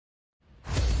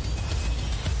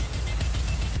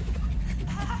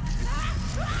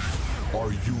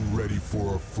Are you ready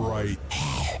for a fright?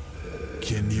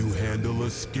 Can you handle a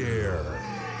scare?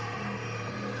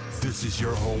 This is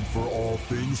your home for all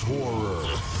things horror.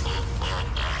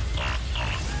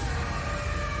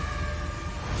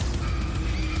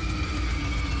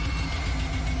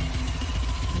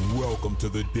 Welcome to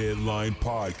the Deadline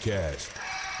Podcast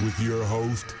with your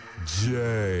host,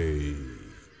 Jay.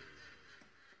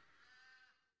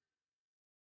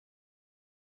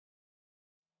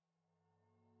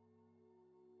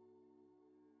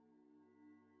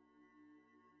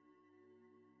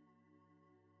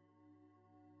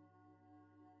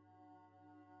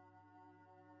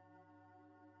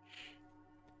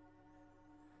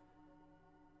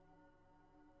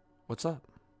 What's up?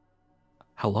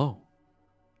 Hello.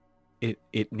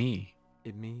 It me.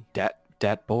 It me?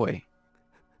 Dat boy.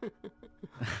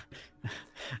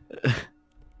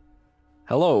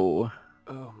 Hello.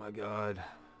 Oh my god.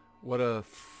 What a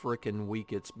frickin'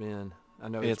 week it's been. I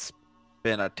know It's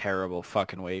been a terrible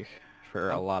fucking week for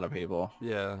a lot of people.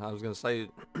 yeah, I was gonna say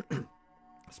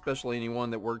especially anyone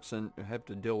that works and have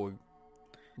to deal with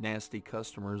nasty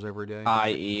customers every day.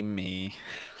 I.e. me.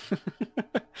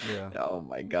 Yeah. Oh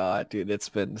my god, dude, it's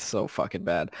been so fucking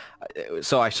bad.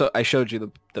 So I showed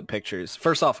you the pictures.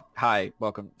 First off, hi,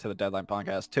 welcome to the Deadline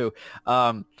Podcast too.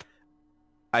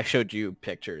 I showed you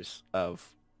pictures of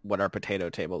what our potato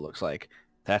table looks like.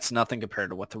 That's nothing compared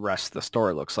to what the rest of the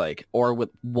store looks like, or what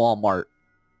Walmart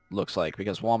looks like,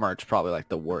 because Walmart's probably like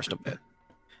the worst of it,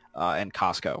 and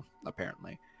Costco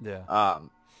apparently. Yeah.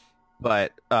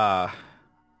 But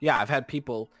yeah, I've had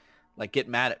people like get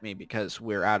mad at me because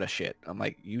we're out of shit. I'm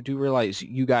like, you do realize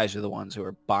you guys are the ones who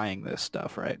are buying this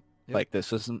stuff, right? Yep. Like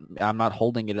this isn't. I'm not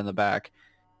holding it in the back.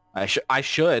 I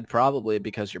should probably,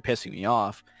 because you're pissing me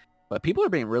off. But people are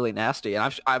being really nasty,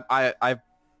 and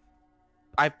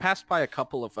I've passed by a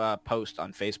couple of posts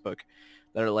on Facebook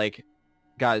that are like,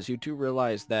 guys, you do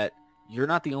realize that you're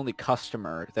not the only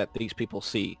customer that these people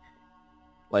see.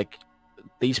 Like,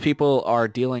 these people are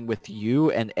dealing with you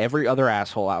and every other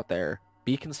asshole out there.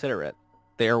 Be considerate.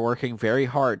 They are working very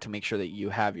hard to make sure that you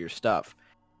have your stuff.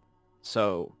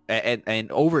 So, and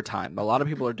overtime. A lot of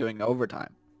people are doing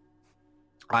overtime.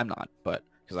 I'm not, but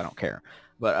because I don't care.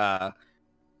 But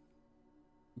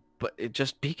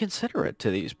just be considerate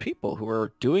to these people who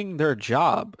are doing their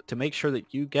job to make sure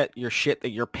that you get your shit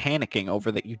that you're panicking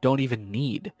over that you don't even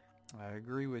need. I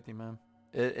agree with you, man.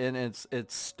 And it's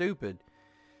stupid.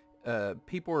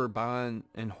 People are buying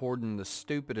and hoarding the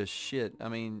stupidest shit. I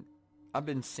mean, I've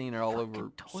been seeing it all Fucking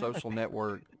over toilet social paper,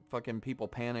 network. dude. Fucking people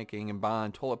panicking and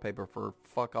buying toilet paper for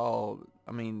fuck all.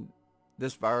 I mean,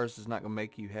 this virus is not going to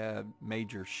make you have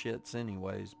major shits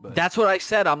anyways. But That's what I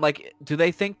said. I'm like, do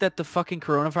they think that the fucking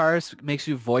coronavirus makes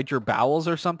you void your bowels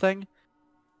or something?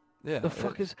 yeah, The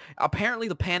fuck is... Apparently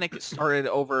the panic started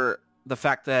over the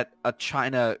fact that a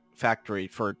China factory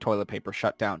for toilet paper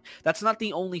shut down. That's not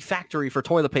the only factory for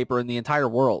toilet paper in the entire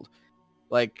world.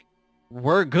 Like,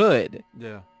 we're good.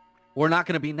 yeah. We're not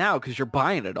going to be now because you're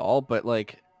buying it all, but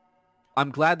like, I'm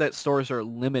glad that stores are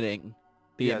limiting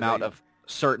the Yeah, amount they- of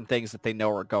certain things that they know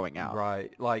are going out.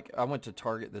 Right. Like, I went to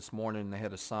Target this morning and they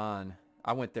had a sign.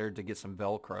 I went there to get some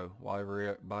Velcro while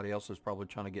everybody else was probably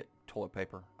trying to get toilet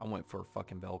paper. I went for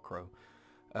fucking Velcro.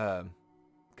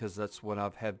 Because that's what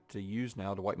I've had to use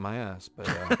now to wipe my ass. But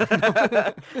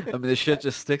I mean, the shit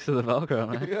just sticks to the Velcro,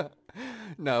 man. yeah.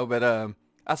 No, but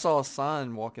I saw a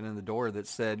sign walking in the door that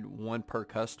said one per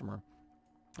customer.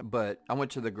 But I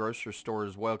went to the grocery store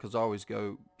as well because I always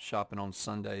go shopping on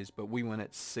Sundays. But we went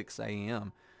at 6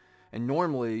 a.m. And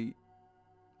normally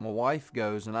my wife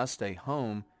goes and I stay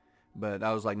home. But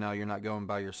I was like, no, you're not going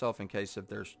by yourself in case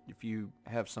if you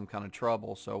have some kind of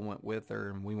trouble. So I went with her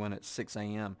and we went at 6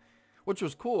 a.m., which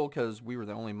was cool because we were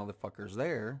the only motherfuckers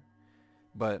there.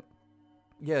 But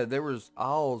yeah, there was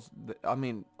aisles. I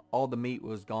mean, all the meat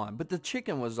was gone, but the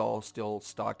chicken was all still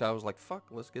stocked. I was like, fuck,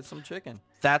 let's get some chicken.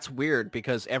 That's weird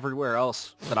because everywhere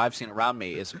else that I've seen around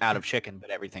me is out of chicken, but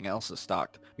everything else is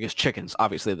stocked because chicken's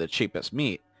obviously the cheapest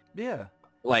meat. Yeah.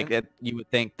 Like, you would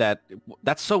think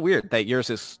that's so weird that yours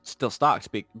is still stocked.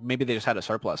 Maybe they just had a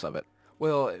surplus of it.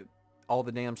 Well, all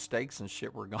the damn steaks and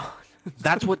shit were gone.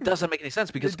 That's what doesn't make any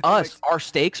sense because It don't our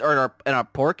steaks are and our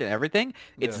pork and everything,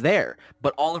 it's Yeah. there.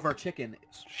 But all of our chicken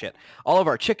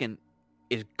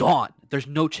is gone. There's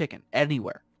no chicken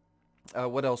anywhere.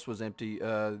 What else was empty?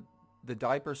 The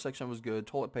diaper section was good.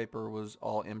 Toilet paper was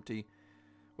all empty,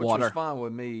 which Water. was fine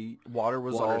with me. Water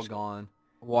was all Water's gone.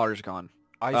 Water's gone.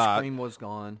 Ice cream was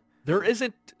gone. There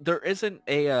isn't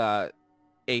a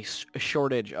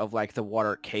shortage of like the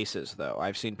water cases though.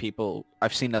 I've seen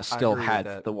us I still agree with had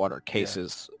that. the water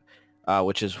cases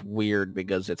which is weird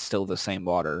because it's still the same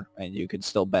water and you could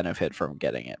still benefit from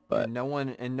getting it. But And no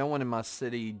one in my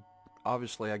city,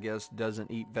 obviously, I guess,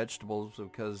 doesn't eat vegetables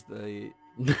because the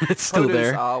it's still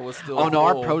produce there. aisle was still Oh no,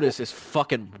 our full. produce is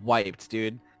fucking wiped,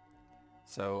 dude.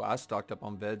 So I stocked up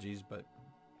on veggies, but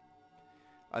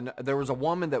there was a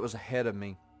woman that was ahead of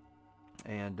me,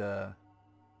 and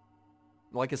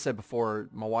like I said before,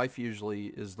 my wife usually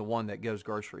is the one that goes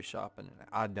grocery shopping.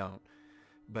 I don't.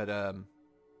 But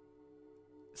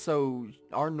so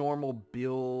our normal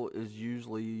bill is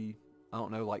usually, I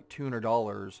don't know, like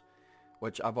 $200,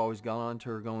 which I've always gone on to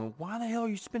her going, why the hell are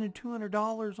you spending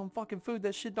 $200 on fucking food?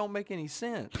 That shit don't make any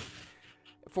sense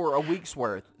for a week's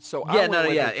worth. So I went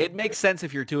with her to- it makes sense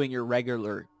if you're doing your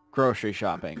regular grocery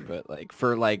shopping, but like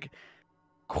for like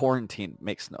quarantine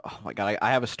makes no. Oh my god,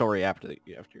 I have a story after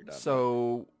you're done.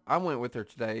 So I went with her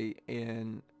today,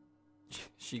 and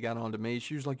she got on to me.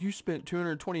 She was like, you spent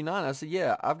 $229. I said,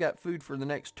 yeah, I've got food for the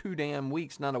next 2 damn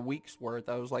weeks, not a week's worth.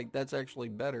 I was like, that's actually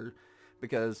better,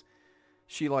 because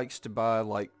she likes to buy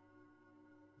like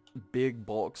big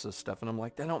bulks of stuff, and I'm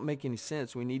like, that don't make any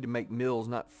sense. We need to make meals,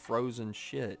 not frozen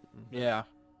shit. Yeah.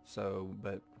 So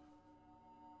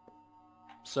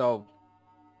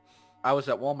I was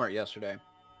at Walmart yesterday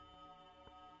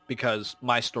because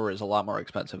my store is a lot more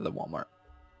expensive than Walmart.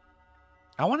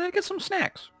 I wanted to get some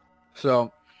snacks.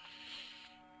 So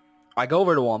I go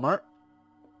over to Walmart.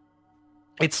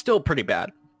 It's still pretty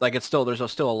bad. Like there's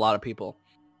still a lot of people.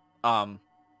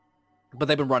 But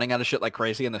they've been running out of shit like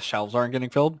crazy and the shelves aren't getting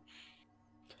filled.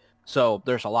 So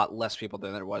there's a lot less people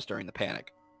than there was during the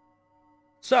panic.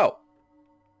 So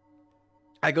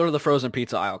I go to the frozen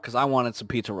pizza aisle because I wanted some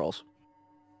pizza rolls.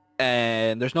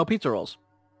 And there's no pizza rolls.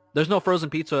 There's no frozen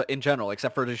pizza in general,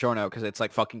 except for DiGiorno, because it's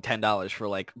like fucking $10 for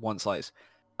like one slice.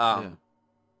 And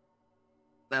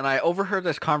I overheard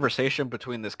this conversation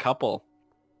between this couple,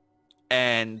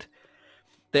 and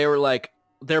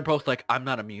they're both like, I'm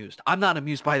not amused. I'm not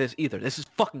amused by this either. This is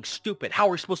fucking stupid. How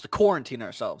are we supposed to quarantine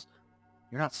ourselves?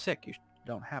 You're not sick. You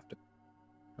don't have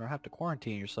to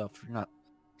quarantine yourself. You're not.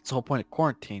 It's the whole point of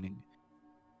quarantining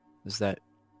is that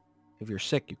if you're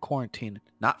sick, you quarantine,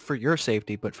 not for your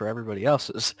safety, but for everybody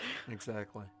else's.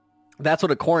 exactly. That's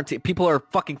what a quarantine... People are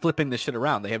fucking flipping this shit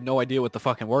around. They have no idea what the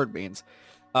fucking word means.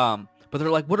 But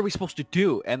they're like, what are we supposed to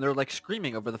do? And they're like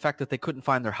screaming over the fact that they couldn't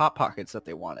find their Hot Pockets that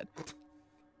they wanted.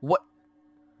 What?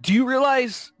 Do you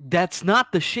realize that's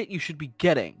not the shit you should be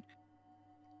getting?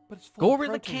 But it's full Go of over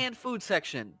in the protein. canned food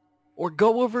section. Or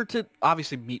go over to...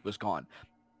 Obviously, meat was gone.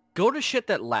 Go to shit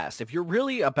that lasts. If you're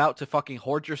really about to fucking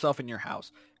hoard yourself in your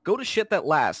house, go to shit that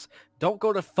lasts. Don't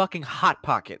go to fucking Hot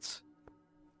Pockets.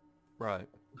 Right.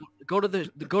 Go to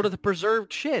the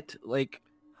preserved shit. Like,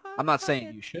 I'm not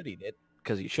saying you should eat it,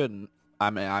 because you shouldn't. I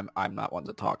mean, I'm not one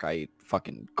to talk. I eat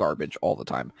fucking garbage all the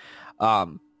time.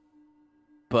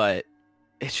 But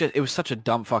it was such a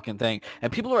dumb fucking thing.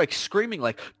 And people are like screaming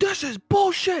like, this is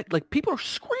bullshit. Like, people are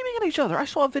screaming at each other. I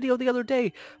saw a video the other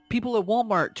day. People at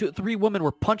Walmart, 3 women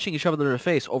were punching each other in the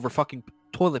face over fucking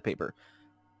toilet paper.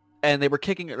 And they were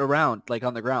kicking it around, like,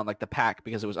 on the ground, like the pack,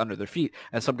 because it was under their feet.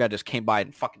 And some guy just came by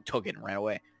and fucking took it and ran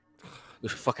away. It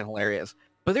was fucking hilarious.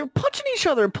 But they were punching each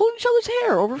other and pulling each other's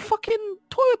hair over fucking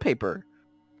toilet paper.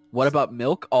 What about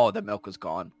milk? Oh, the milk was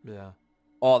gone. Yeah.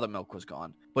 All the milk was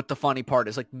gone. But the funny part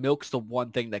is, like, milk's the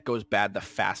one thing that goes bad the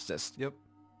fastest. Yep.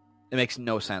 It makes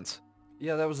no sense.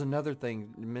 Yeah, that was another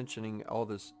thing, mentioning all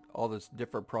this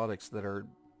different products that are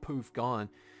poof gone,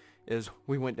 is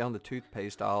we went down the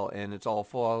toothpaste aisle and it's all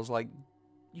full. I was like,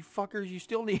 you fuckers, you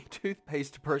still need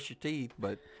toothpaste to brush your teeth,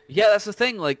 but Yeah, that's the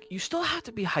thing. Like, you still have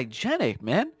to be hygienic,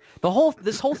 man.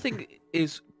 This whole thing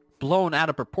is blown out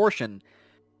of proportion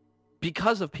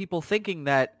because of people thinking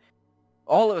that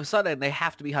all of a sudden they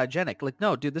have to be hygienic. Like,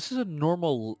 no, dude, this is a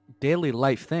normal daily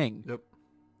life thing. yep.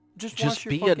 Just Just wash your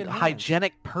be fucking a hands.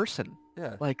 hygienic person.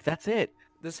 Yeah. Like, that's it.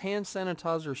 This hand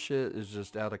sanitizer shit is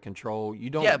just out of control. You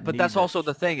don't Yeah, but need that's that also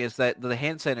the thing, is that the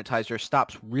hand sanitizer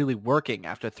stops really working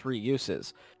after 3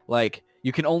 uses. Like,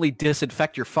 you can only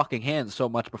disinfect your fucking hands so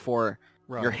much before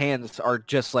Right. your hands are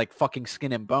just like fucking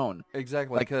skin and bone.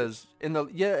 Exactly, like- because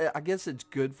I guess it's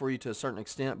good for you to a certain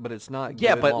extent, but it's not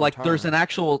Yeah, good but long like term. there's an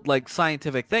actual like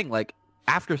scientific thing. Like,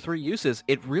 after 3 uses,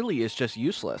 it really is just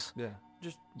useless. Yeah.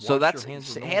 Just So wash that's your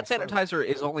hands with hand normal soap. sanitizer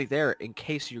is only there in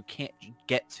case you can't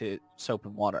get to soap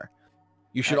and water.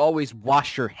 You should always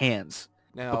wash your hands.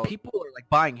 Now, But people are like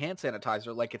buying hand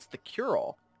sanitizer like it's the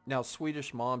cure-all. Now,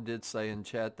 Swedish Mom did say in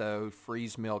chat, though,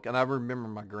 freeze milk. And I remember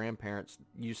my grandparents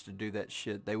used to do that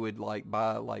shit. They would, like,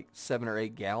 buy, like, 7 or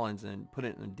 8 gallons and put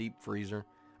it in a deep freezer.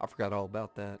 I forgot all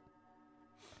about that.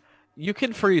 You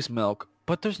can freeze milk,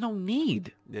 But there's no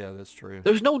need. Yeah, that's true.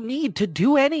 There's no need to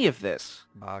do any of this.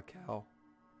 Buy a cow.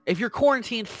 If you're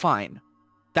quarantined, fine.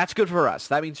 That's good for us.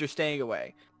 That means you're staying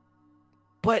away.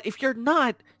 But if you're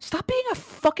not, stop being a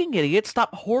fucking idiot.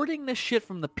 Stop hoarding this shit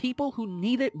from the people who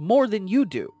need it more than you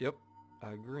do. Yep,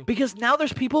 I agree. Because now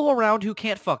there's people around who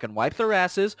can't fucking wipe their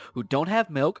asses, who don't have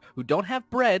milk, who don't have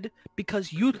bread,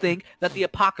 because you think that the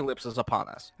apocalypse is upon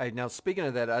us. Hey, now speaking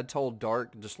of that, I told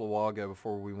Dark just a little while ago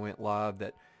before we went live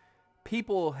that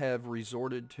people have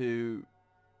resorted to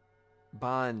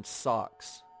buying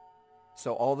socks.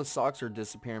 So all the socks are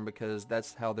disappearing because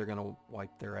that's how they're going to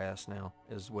wipe their ass now,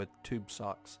 is with tube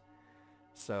socks.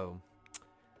 So,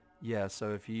 yeah,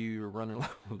 so if you're running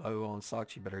low on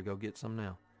socks, you better go get some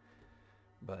now.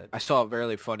 But I saw a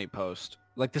really funny post.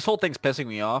 Like, this whole thing's pissing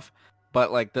me off,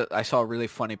 but like I saw a really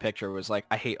funny picture. It was like,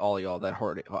 I hate all y'all that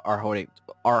are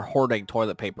hoarding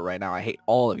toilet paper right now. I hate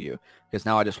all of you because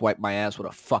now I just wipe my ass with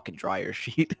a fucking dryer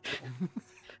sheet.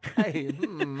 hey,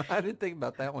 I didn't think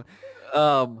about that one.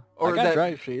 Or that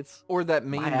dryer sheets. Or that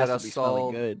meme that I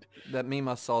saw. Good. That meme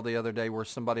I saw the other day where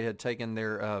somebody had taken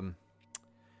their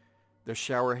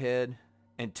shower head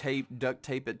and duct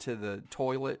tape it to the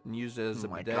toilet and used it as a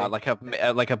bidet. God, like a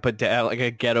bidet, like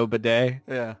a ghetto bidet.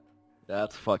 Yeah.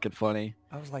 That's fucking funny.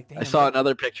 I was like, damn. I saw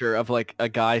another picture of like a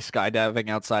guy skydiving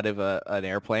outside of an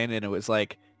airplane, and it was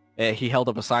like he held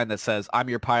up a sign that says, "I'm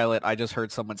your pilot. I just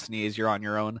heard someone sneeze. You're on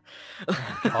your own."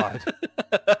 God.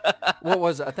 What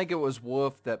was it? I think it was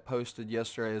Wolf that posted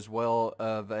yesterday as well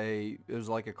it was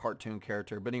like a cartoon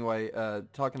character. But anyway,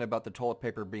 talking about the toilet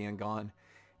paper being gone.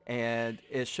 And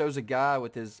it shows a guy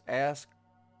with his ass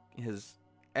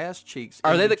cheeks.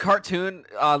 Are they the cartoon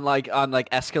on like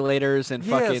escalators and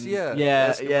fucking?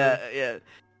 Yes, yeah.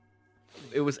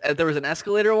 There was an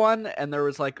escalator one, and there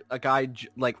was like a guy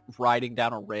like riding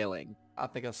down a railing. I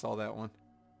think I saw that one.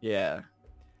 Yeah.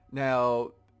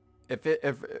 Now, if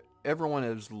everyone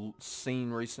has seen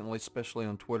recently, especially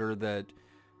on Twitter,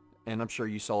 and I'm sure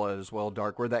you saw it as well,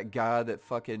 Dark, where that guy that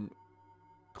fucking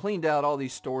cleaned out all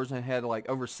these stores and had like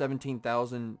over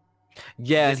 17,000.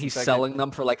 Yeah, and he's selling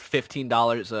them for like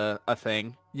 $15 a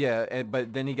thing. Yeah,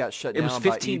 but then he got shut down. It was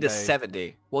 15 to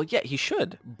 70. Well, yeah, he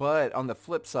should. But on the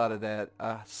flip side of that,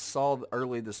 I saw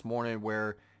early this morning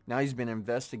where now he's been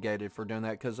investigated for doing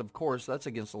that because, of course, that's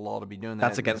against the law to be doing that.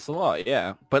 That's against the law,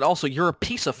 yeah. But also, you're a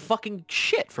piece of fucking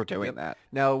shit for doing that.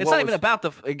 Now, it's not even about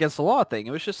the against the law thing.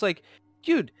 It was just like,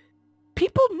 dude,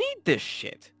 people need this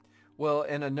shit. Well,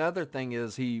 and another thing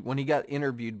is when he got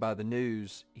interviewed by the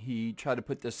news, he tried to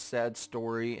put this sad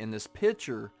story and this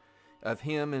picture of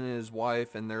him and his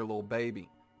wife and their little baby.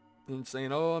 And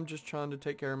saying, "Oh, I'm just trying to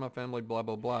take care of my family, blah,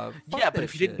 blah, blah." Yeah, but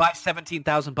if you didn't buy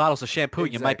 17,000 bottles of shampoo,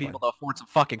 you might be able to afford some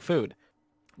fucking food.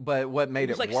 But what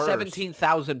made it worse... It was like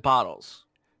 17,000 bottles.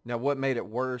 Now, what made it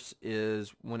worse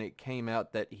is when it came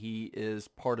out that he is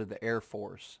part of the Air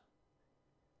Force.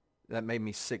 That made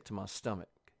me sick to my stomach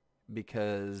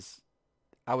because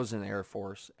I was in the Air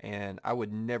Force, and I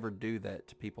would never do that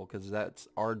to people because that's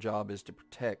our job is to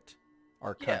protect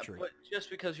our country. Yeah, but just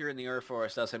because you're in the Air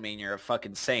Force doesn't mean you're a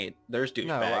fucking saint. There's douchebags.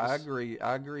 No,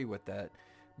 I agree with that.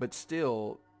 But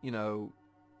still, you know,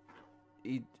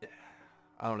 I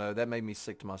don't know. That made me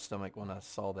sick to my stomach when I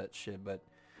saw that shit.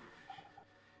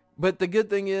 But the good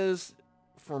thing is,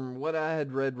 from what I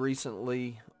had read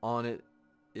recently on it,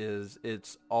 is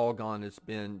it's all gone. It's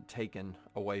been taken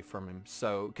away from him.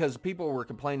 So, because people were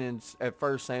complaining at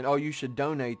first saying, "Oh, you should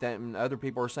donate that," and other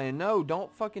people are saying, "No,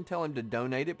 don't fucking tell him to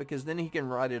donate it because then he can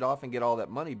write it off and get all that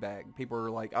money back." People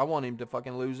are like, "I want him to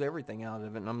fucking lose everything out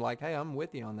of it," and I'm like, "Hey, I'm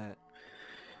with you on that.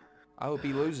 I hope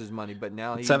he loses money, but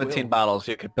now he 17 will. bottles,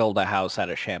 you could build a house out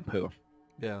of shampoo.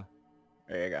 Yeah.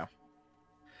 There you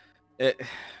go.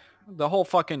 The whole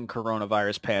fucking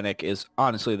coronavirus panic is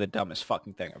honestly the dumbest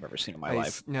fucking thing I've ever seen in my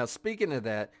life. Now, speaking of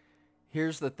that,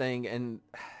 here's the thing, and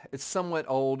it's somewhat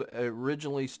old. It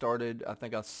originally started, I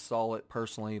think I saw it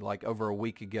personally like over a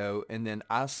week ago, and then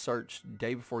I searched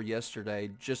day before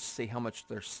yesterday just to see how much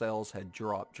their sales had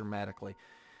dropped dramatically.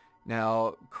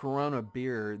 Now, Corona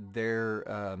beer, they're...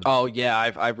 oh, yeah,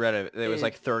 I've read it. It was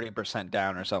like 30%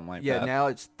 down or something like that. Yeah, now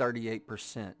it's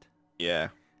 38%. Yeah.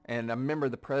 And I remember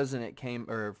the president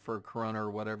for Corona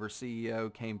or whatever,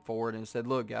 CEO came forward and said,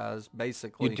 "Look, guys,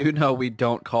 basically..." You do know we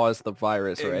don't cause the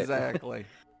virus, right? Exactly.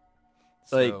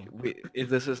 Like,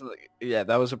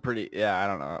 that was a pretty... Yeah, I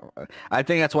don't know. I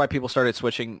think that's why people started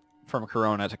switching from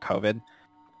Corona to COVID,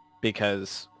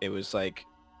 because it was a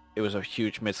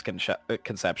huge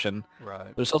misconception.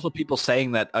 Right. There's also people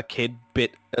saying that a kid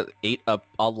ate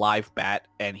a live bat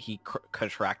and he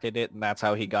contracted it, and that's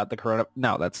how he got the corona.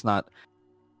 No, that's not...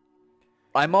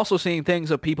 I'm also seeing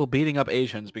things of people beating up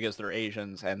Asians because they're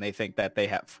Asians and they think that they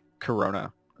have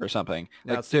corona or something.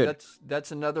 Now, Like, see, dude,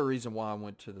 that's another reason why I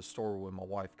went to the store with my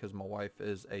wife, because my wife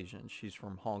is Asian. She's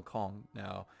from Hong Kong.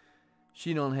 Now,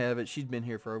 she don't have it. She's been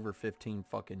here for over 15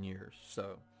 fucking years.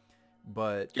 So,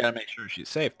 but you gotta make sure she's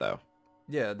safe though.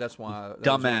 yeah, that's why.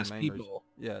 Dumbass people.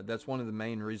 Yeah, that's one of the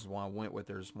main reasons why I went with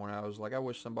her this morning. I was like, I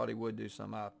wish somebody would do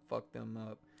something. I fucked them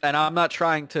up. And I'm not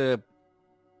trying to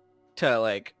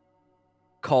like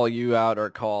call you out or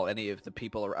call any of the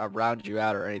people around you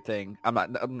out or anything. I'm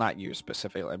not you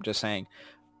specifically. I'm just saying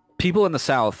people in the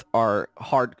South are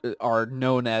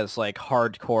known as like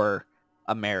hardcore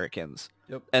Americans.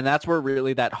 Yep. And that's where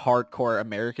really that hardcore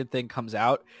American thing comes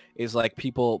out, is like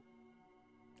people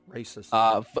Racist.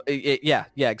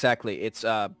 yeah, exactly. It's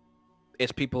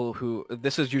people who,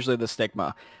 this is usually the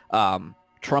stigma.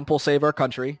 Trump will save our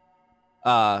country.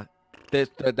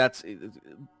 That's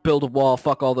build a wall,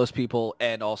 fuck all those people,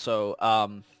 and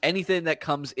also anything that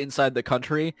comes inside the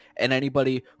country and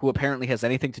anybody who apparently has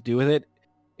anything to do with it,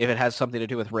 if it has something to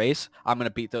do with race, I'm going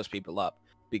to beat those people up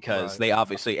because they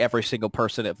obviously, every single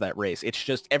person of that race, it's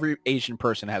just every Asian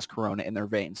person has corona in their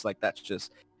veins. Like, that's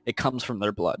just, it comes from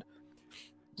their blood.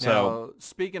 So now,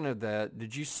 speaking of that,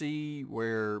 did you see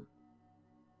where,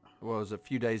 well, it was a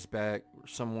few days back,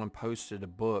 someone posted a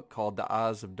book called The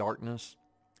Eyes of Darkness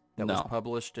that was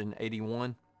published in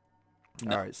 81?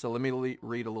 No. All right, so let me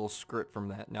read a little script from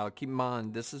that. Now, keep in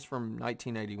mind, this is from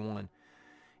 1981.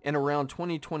 In around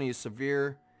 2020, a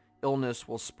severe illness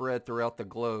will spread throughout the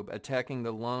globe, attacking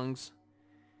the lungs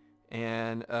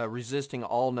and resisting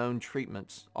all known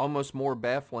treatments. Almost more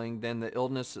baffling than the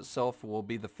illness itself will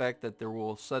be the fact that it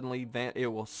will suddenly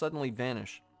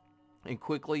vanish, and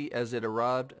quickly as it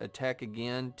arrived, attack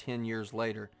again 10 years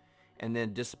later, and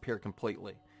then disappear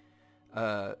completely.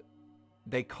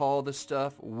 They call the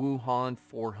stuff Wuhan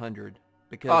 400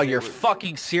 because you're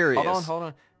fucking serious. Hold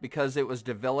on, because it was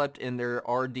developed in their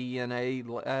rDNA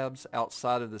labs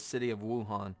outside of the city of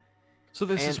Wuhan. So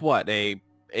this is what, a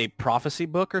prophecy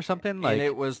book or something? Like, and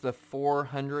it was the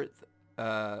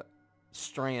 400th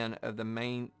strand of the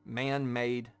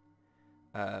man-made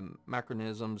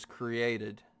microorganisms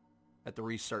created at the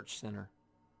research center.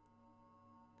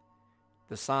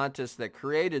 The scientist that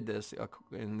created this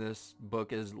in this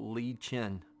book is Li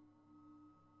Chen.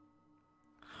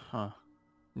 Huh.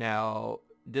 Now,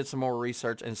 did some more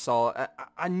research and saw,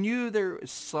 I knew there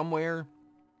was somewhere,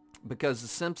 because the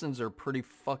Simpsons are pretty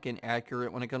fucking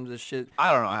accurate when it comes to this shit.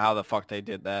 I don't know how the fuck they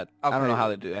did that. Okay. I don't know how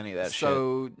they do any of that shit.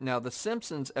 So, now the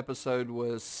Simpsons episode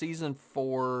was season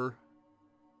 4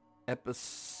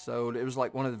 episode. It was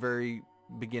like one of the very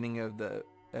beginning of the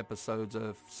episodes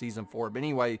of season 4. But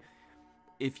anyway,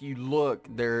 if you look,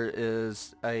 there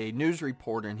is a news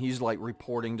reporter, and he's like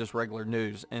reporting just regular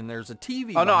news, and there's a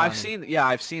TV. Oh no, I've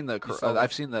him. seen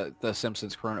the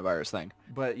Simpsons coronavirus thing.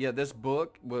 But yeah, this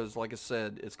book was, like I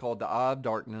said, it's called The Eye of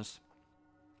Darkness,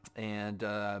 and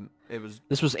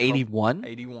this was 81.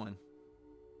 81.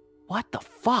 What the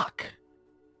fuck?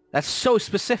 That's so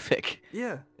specific.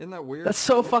 Yeah, isn't that weird? That's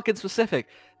so fucking specific.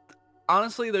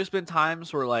 Honestly, there's been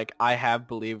times where like I have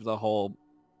believed the whole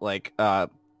like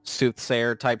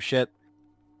soothsayer type shit,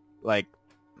 like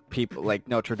people like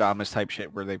Notre Dame type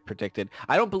shit where they predicted.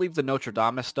 I don't believe the Notre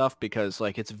Dame stuff because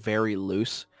like it's very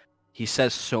loose. He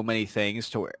says so many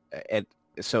things to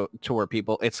where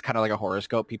people, it's kind of like a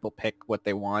horoscope. People pick what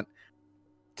they want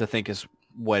to think is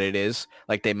what it is.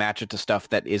 Like they match it to stuff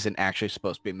that isn't actually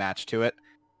supposed to be matched to it.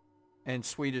 And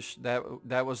Swedish, that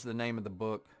was the name of the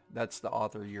book. That's the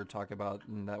author you're talking about,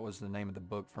 and that was the name of the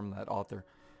book from that author.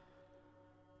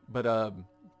 But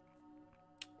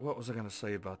what was I going to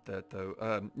say about that,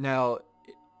 though? Now,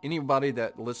 anybody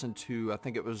that listened to, I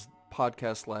think it was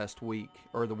podcast last week,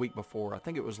 or the week before, I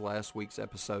think it was last week's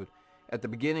episode. At the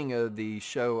beginning of the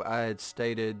show, I had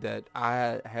stated that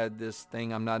I had this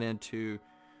thing, I'm not into,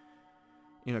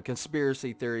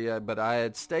 conspiracy theory, but I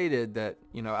had stated that,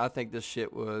 I think this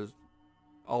shit was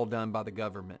all done by the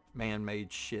government,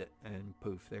 man-made shit, and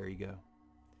poof, there you go.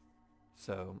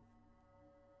 So,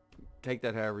 take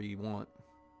that however you want.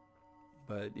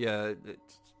 But yeah,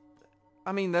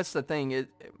 that's the thing.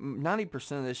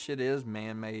 90% of this shit is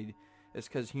man-made. It's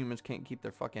because humans can't keep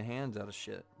their fucking hands out of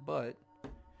shit. But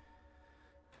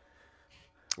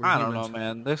I don't know,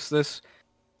 man. This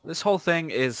whole thing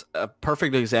is a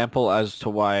perfect example as to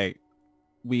why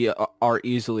we are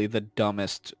easily the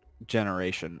dumbest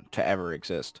generation to ever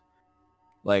exist.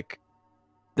 Like,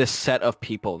 this set of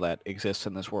people that exist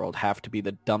in this world have to be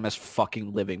the dumbest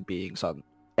fucking living beings on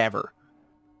ever.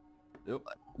 Yep.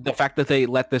 The fact that they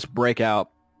let this break out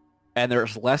and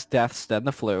there's less deaths than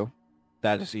the flu,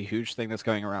 That is a huge thing that's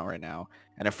going around right now.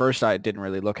 And at first I didn't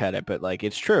really look at it, but like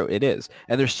it's true, it is.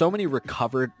 And there's so many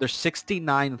recovered. There's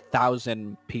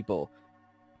 69,000 people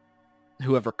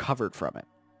who have recovered from it.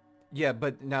 Yeah,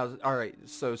 but now, all right,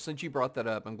 so since you brought that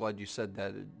up, I'm glad you said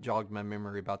that. It jogged my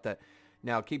memory about that.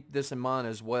 Now, keep this in mind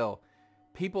as well.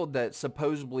 People that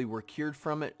supposedly were cured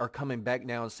from it are coming back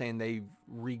now and saying they've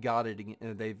got it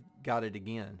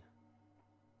again.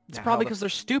 It's Now, probably because they're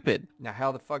stupid. Now,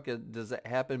 how the fuck does that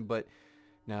happen? But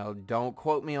now, don't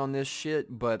quote me on this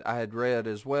shit, but I had read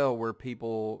as well where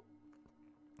people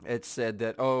had said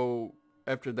that, oh,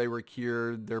 after they were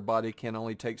cured, their body can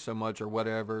only take so much or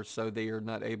whatever, so they are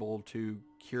not able to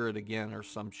cure it again or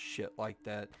some shit like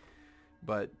that.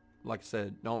 But like I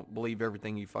said, don't believe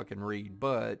everything you fucking read.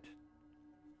 But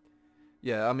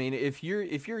yeah, I mean, if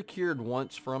you're cured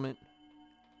once from it,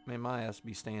 man, my ass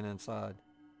be staying inside.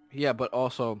 Yeah, but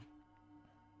also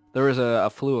there was a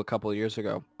flu a couple of years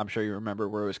ago. I'm sure you remember,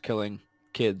 where it was killing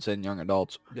kids and young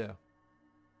adults. Yeah.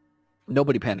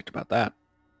 Nobody panicked about that.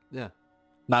 Yeah.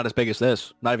 Not as big as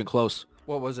this. Not even close.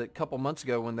 What was it? A couple months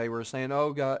ago when they were saying,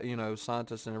 oh God,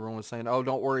 scientists and everyone was saying, oh,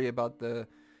 don't worry about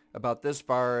this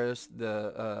virus.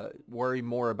 Worry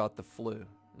more about the flu.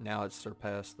 Now it's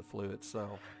surpassed the flu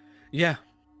itself. Yeah,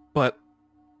 but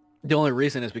the only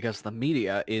reason is because the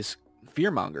media is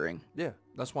fear mongering. Yeah,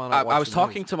 that's why I was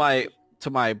talking to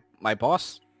my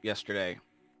boss yesterday.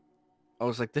 I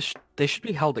was like, they should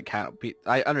be held accountable.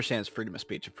 I understand it's freedom of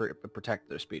speech and protect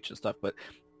their speech and stuff, but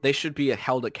they should be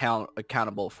held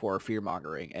accountable for fear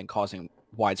mongering and causing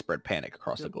widespread panic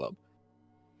across the globe.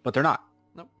 But they're not.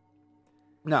 Nope.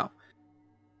 No.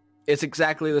 It's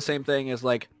exactly the same thing as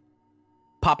like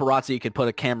paparazzi could put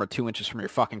a camera 2 inches from your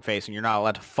fucking face and you're not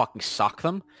allowed to fucking sock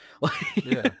them.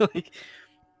 Yeah.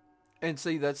 And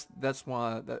see, that's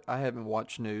why I haven't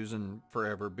watched news in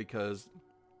forever, because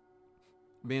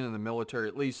being in the military,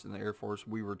 at least in the Air Force,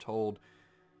 we were told,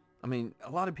 I mean, a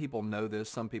lot of people know this,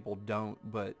 some people don't,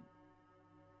 but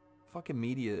fucking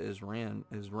media is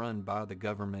run by the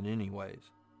government anyways.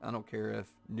 I don't care if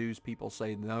news people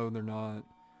say, no, they're not.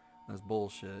 That's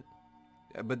bullshit.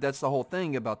 But that's the whole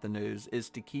thing about the news, is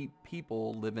to keep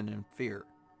people living in fear.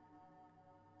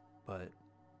 But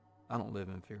I don't live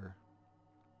in fear.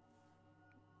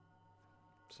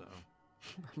 So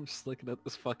I'm just looking at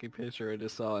this fucking picture I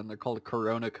just saw, and they're called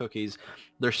Corona cookies.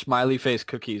 They're smiley face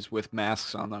cookies with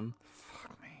masks on them.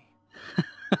 fuck me.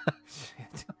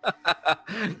 Shit.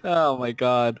 Oh my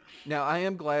god. Now, I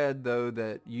am glad though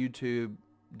that YouTube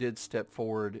did step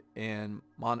forward and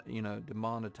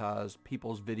demonetize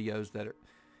people's videos that are,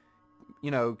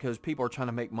 because people are trying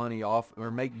to make money off or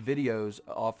make videos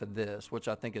off of this, which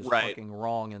I think is fucking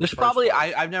wrong. There's probably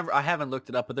I haven't looked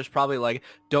it up, but there's probably like,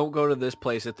 don't go to this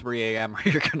place at 3 a.m. or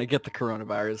you're gonna get the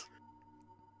coronavirus.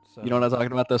 So, You know what I'm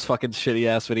talking about? Those fucking shitty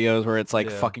ass videos where it's like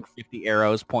Yeah. fucking 50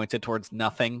 arrows pointed towards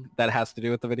nothing that has to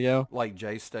do with the video. like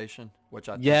Jay Station, which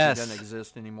I think Yes. doesn't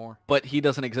exist anymore. But he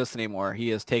doesn't exist anymore. He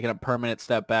has taken a permanent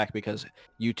step back because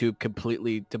YouTube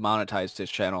completely demonetized his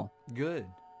channel. Good.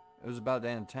 It was about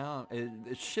damn town.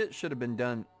 It shit should have been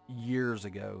done years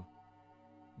ago.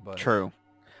 But True.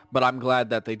 But I'm glad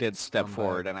that they did step Come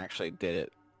forward back. and actually did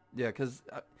it. Yeah, because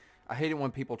I hate it when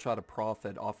people try to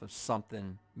profit off of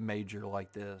something major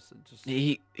like this. It just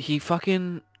He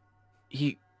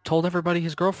told everybody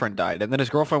his girlfriend died, and then his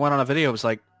girlfriend went on a video and was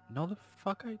like, no the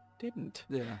fuck I didn't.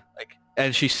 yeah.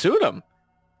 And she sued him.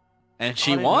 And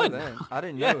she I didn't know won. that. I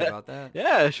didn't know Yeah. about that.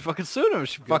 Yeah, she fucking sued him.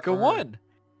 She Good fucking for her. won.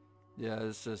 Yeah,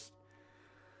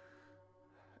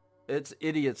 it's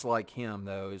idiots like him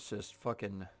though. It's just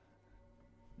fucking,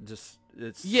 it's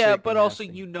Yeah, sick but and also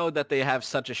nasty. you know that they have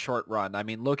such a short run. I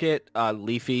mean, look at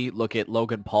Leafy, look at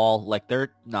Logan Paul. Like,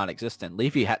 they're non-existent.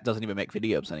 Leafy doesn't even make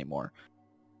videos anymore.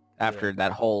 After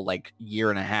that whole like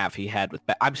year and a half he had with,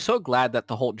 I'm so glad that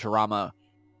the whole drama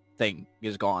thing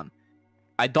is gone.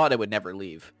 I thought it would never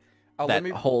leave. Oh, That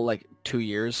whole like 2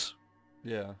 years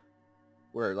yeah.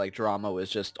 where like drama was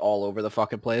just all over the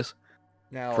fucking place.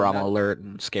 Now, Drama alert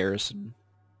and scares. And...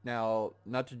 Now,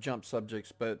 not to jump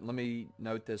subjects, but let me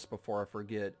note this before I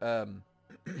forget.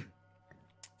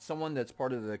 Someone that's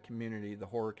part of the community, the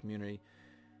horror community,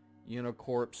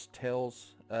 Unicorpse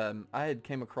Tales, I had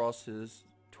came across his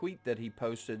tweet that he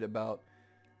posted about,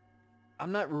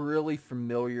 I'm not really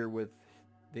familiar with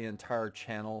the entire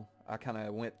channel. I kind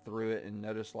of went through it and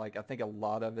noticed, like, I think a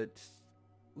lot of it,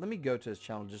 let me go to his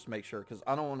channel just to make sure, because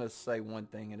I don't want to say one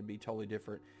thing and it'd be totally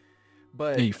different.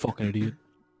 But Hey, you fucking idiot.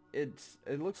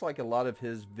 it looks like a lot of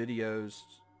his videos,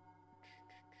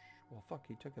 well, fuck,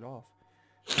 he took it off.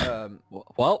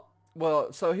 Well,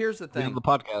 Well, so here's the on thing. the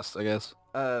podcast, I guess.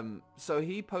 So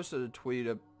he posted a tweet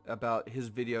about his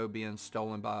video being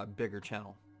stolen by a bigger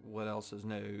channel. What else is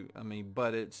new? I mean,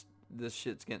 but this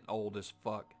shit's getting old as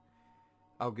fuck.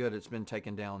 Oh, good, it's been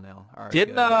taken down now. All right,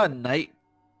 Didn't good. Night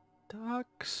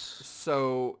Ducks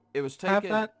So it was have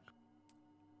taken. that?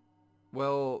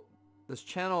 Well, this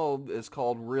channel is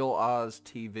called Real Oz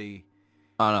TV,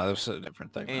 Oh no, that's a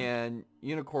different thing. and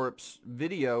Unicorp's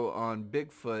video on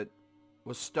Bigfoot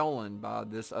was stolen by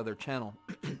this other channel,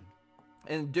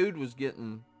 and dude was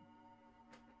getting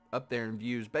up there in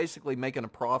views, basically making a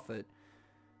profit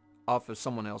off of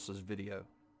someone else's video.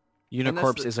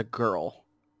 Unicorps is a girl.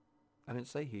 I didn't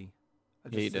say he. I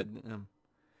Yeah, you just said him.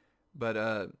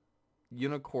 But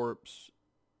Unicorps,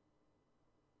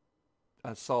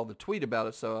 I saw the tweet about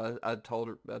it, so I told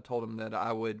him that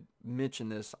I would mention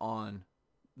this on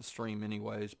the stream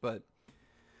anyways. But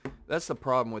that's the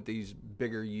problem with these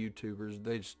bigger YouTubers.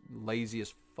 They just lazy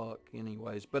as fuck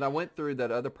anyways. But I went through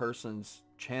that other person's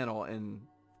channel, and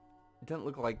it doesn't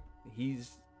look like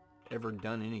he's ever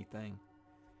done anything.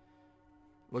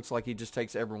 Looks like he just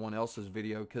takes everyone else's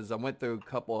video, because I went through a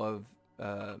couple of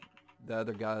the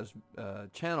other guy's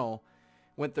channel,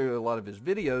 went through a lot of his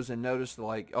videos and noticed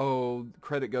like, oh,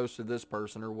 credit goes to this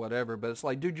person or whatever. But it's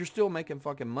like, dude, you're still making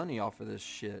fucking money off of this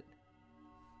shit.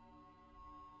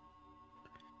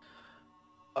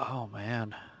 Oh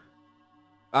man.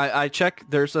 I check.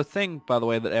 There's a thing, by the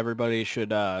way, that everybody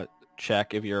should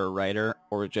check if you're a writer,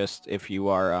 or just if you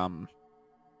are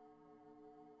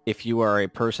a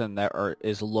person that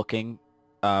is looking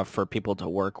for people to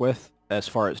work with as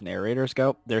far as narrators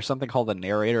go. There's something called the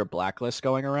narrator blacklist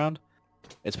going around.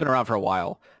 It's been around for a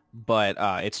while, but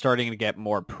it's starting to get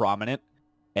more prominent.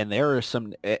 And there are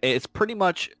some. It's pretty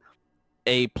much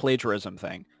a plagiarism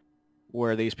thing,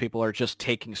 where these people are just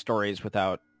taking stories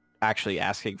without actually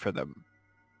asking for them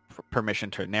permission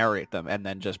to narrate them, and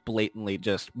then just blatantly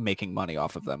just making money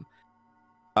off of them.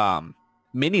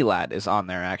 Mini Lad is on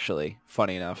there, actually,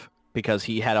 funny enough, because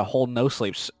he had a whole No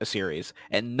Sleep series,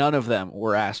 and none of them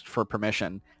were asked for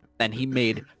permission, and he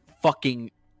made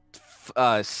fucking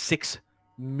 6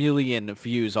 million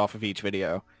views off of each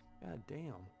video. God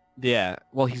damn. Yeah,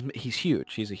 well, he's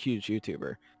huge. He's a huge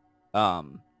YouTuber.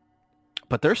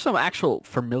 But there's some actual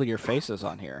familiar faces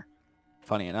on here.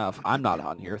 Funny enough, I'm not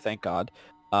on here, thank God,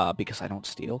 because I don't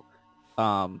steal.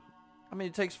 I mean,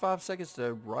 it takes 5 seconds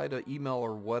to write an email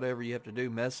or whatever you have to do,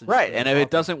 message. Right, and if it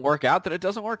doesn't work out, then it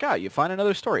doesn't work out. You find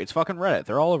another story. It's fucking Reddit.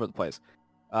 They're all over the place.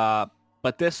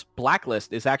 But this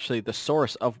blacklist is actually the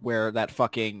source of where that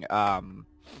fucking that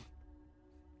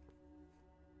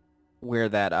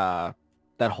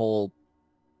whole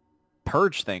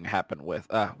purge thing happened with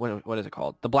what is it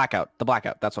called? The blackout.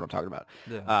 That's what I'm talking about.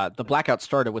 Yeah. The blackout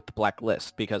started with the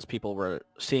blacklist because people were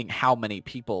seeing how many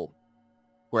people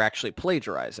were actually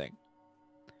plagiarizing.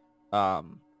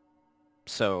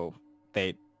 So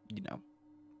they,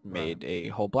 made a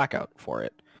whole blackout for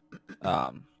it.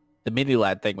 The Mini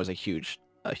Lad thing was a huge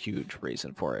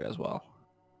reason for it as well.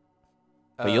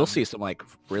 But you'll see some like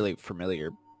really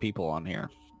familiar people on here.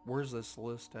 Where's this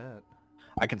list at?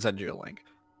 I can send you a link.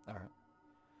 All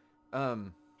right.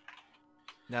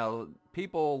 Now,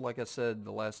 people, like I said,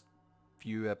 the last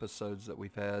few episodes that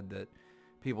we've had, that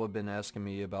people have been asking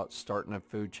me about starting a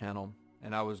food channel,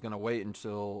 and I was going to wait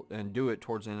and do it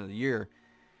towards the end of the year.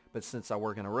 But since I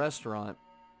work in a restaurant,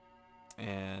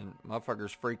 and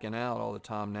motherfuckers freaking out all the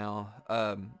time now,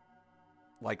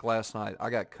 like last night,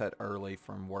 I got cut early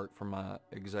from work from my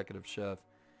executive chef.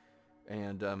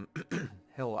 And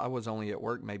hell, I was only at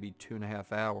work maybe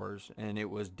 2.5 hours, and it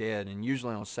was dead. And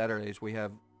usually on Saturdays we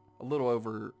have a little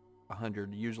over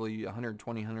 100, usually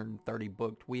 120, 130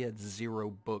 booked. We had 0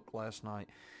 booked last night.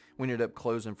 We ended up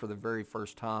closing for the very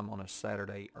first time on a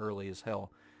Saturday early as hell.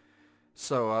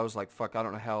 So I was like, fuck, I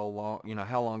don't know how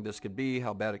long this could be,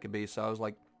 how bad it could be. So I was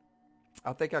like,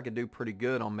 I think I could do pretty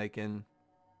good on making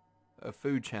a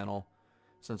food channel,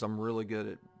 since I'm really good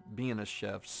at being a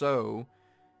chef. So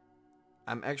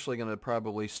I'm actually going to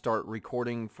probably start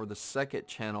recording for the second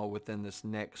channel within this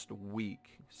next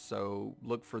week. So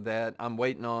look for that. I'm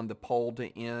waiting on the poll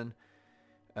to end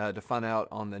to find out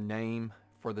on the name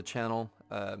for the channel.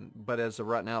 But as of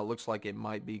right now, it looks like it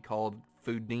might be called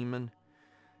Food Demon.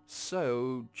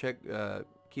 So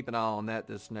keep an eye on that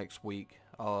this next week.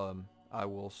 I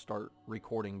will start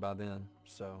recording by then.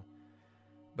 So,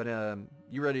 but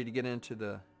you ready to get into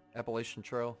the Appalachian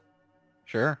Trail?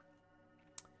 Sure.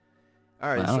 All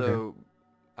right, Wow, so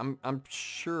I'm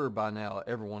sure by now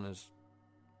everyone has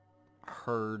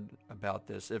heard about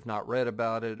this, if not read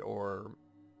about it or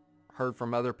heard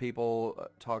from other people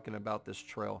talking about this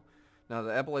trail. Now,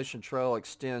 the Appalachian Trail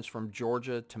extends from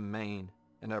Georgia to Maine,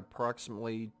 an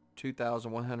approximately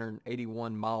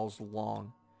 2,181 miles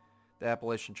long. The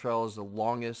Appalachian Trail is the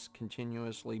longest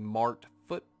continuously marked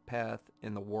footpath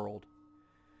in the world.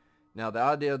 Now, the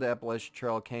idea of the Appalachian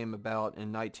Trail came about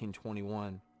in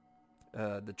 1921.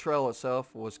 The trail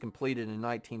itself was completed in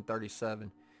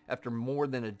 1937 after more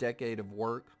than a decade of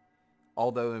work.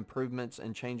 Although improvements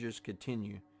and changes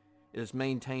continue, it is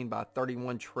maintained by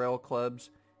 31 trail clubs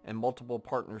and multiple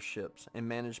partnerships and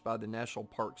managed by the National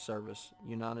Park Service,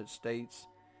 United States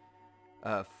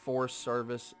Forest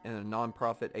Service, and a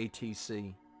nonprofit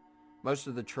ATC. Most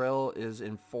of the trail is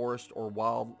in forest or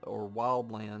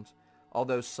wildlands,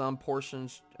 although some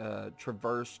portions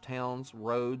traverse towns,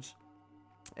 roads,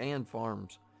 and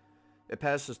farms. It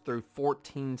passes through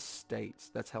 14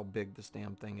 states. That's how big this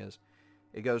damn thing is.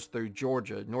 It goes through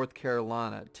Georgia, North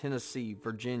Carolina, Tennessee,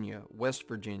 Virginia, West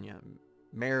Virginia,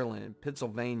 Maryland,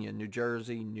 Pennsylvania, New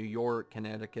Jersey, New York,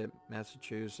 Connecticut,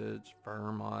 Massachusetts,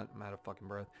 Vermont, I'm out of fucking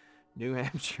breath, New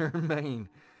Hampshire, Maine.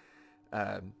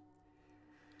 So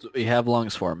we have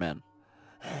lungs for, man.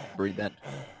 Breathe that.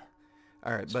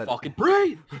 All right, but fucking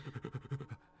breathe.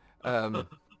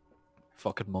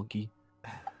 Fucking monkey.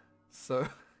 So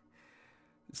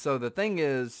the thing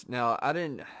is, now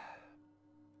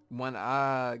when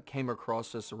I came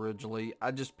across this originally,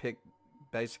 I just picked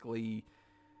basically,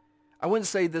 I wouldn't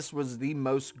say this was the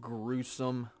most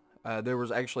gruesome. There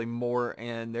was actually more,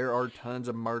 and there are tons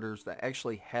of murders that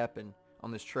actually happen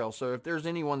on this trail. So if there's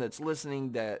anyone that's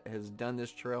listening that has done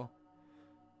this trail,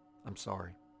 I'm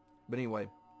sorry. But anyway,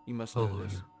 you must know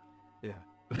this. Yeah.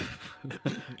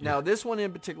 Now, this one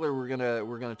in particular we're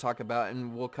gonna talk about,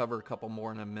 and we'll cover a couple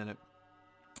more in a minute.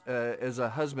 As a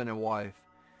husband and wife,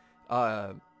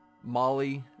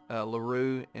 Molly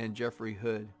LaRue and Jeffrey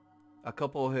Hood, a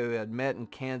couple who had met in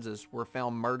Kansas, were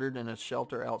found murdered in a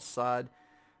shelter outside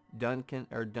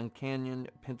Duncannon,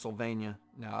 Pennsylvania.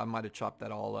 Now, I might have chopped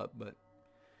that all up, but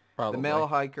Probably. the male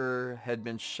hiker had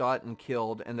been shot and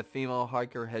killed, and the female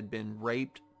hiker had been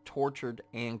raped, tortured,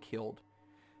 and killed.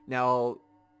 Now,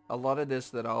 a lot of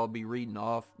this that I'll be reading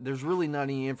off, there's really not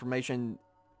any information,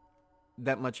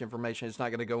 that much information. It's not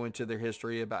going to go into their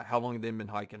history about how long they've been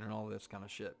hiking and all this kind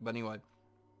of shit. But anyway,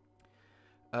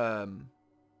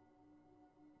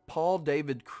 Paul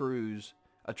David Cruz,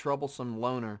 a troublesome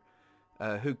loner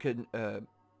who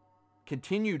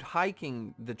continued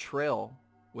hiking the trail,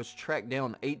 was tracked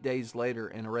down 8 days later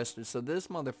and arrested. So this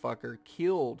motherfucker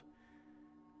killed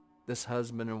this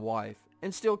husband and wife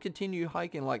and still continued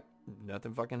hiking like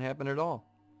nothing fucking happened at all.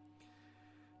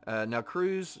 Now,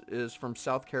 Cruz is from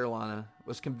South Carolina,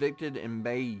 was convicted in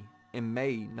May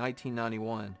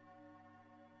 1991,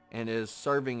 and is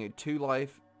serving two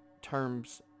life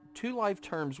terms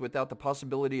without the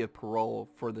possibility of parole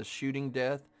for the shooting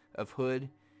death of Hood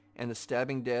and the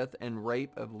stabbing death and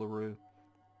rape of LaRue.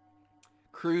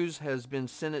 Cruz has been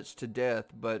sentenced to death,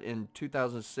 but in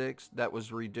 2006 that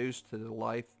was reduced to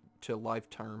life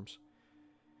terms.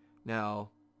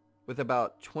 Now, with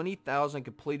about 20,000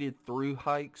 completed through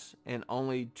hikes and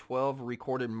only 12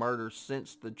 recorded murders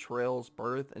since the trail's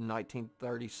birth in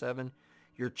 1937,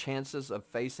 your chances of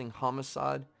facing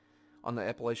homicide on the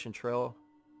Appalachian Trail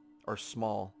are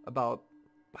small, about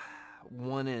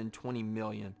 1 in 20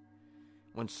 million,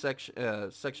 when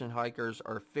section hikers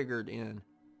are figured in.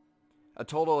 A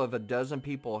total of 12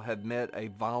 people have met a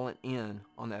violent end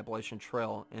on the Appalachian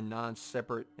Trail in 9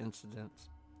 separate incidents.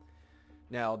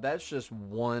 Now, that's just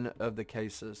one of the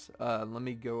cases. Let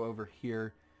me go over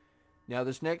here. Now,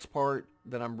 this next part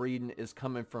that I'm reading is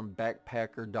coming from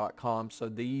backpacker.com. So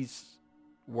these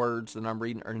words that I'm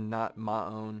reading are not my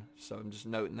own. So I'm just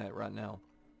noting that right now.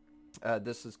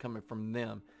 This is coming from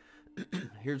them.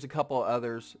 Here's a couple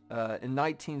others. In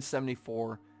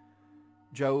 1974,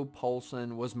 Joe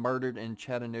Polson was murdered in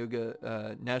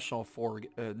Chattanooga National Forest.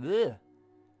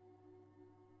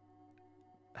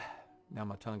 Now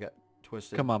my tongue got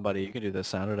twisted. Come on, buddy. You can do this.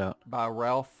 Sound it out. By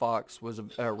Ralph Fox was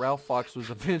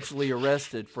eventually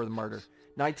arrested for the murder.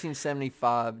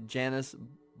 1975, Janice.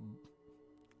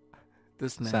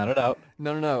 This name. Sound it out.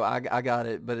 No. I got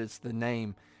it, but it's the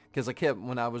name. Because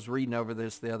when I was reading over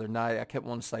this the other night, I kept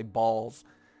wanting to say Balls.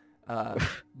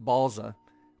 Balza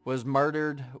was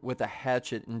murdered with a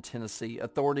hatchet in Tennessee.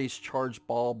 Authorities charged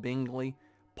Paul Bingley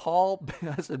with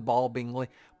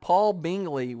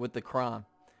the crime.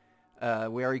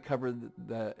 We already covered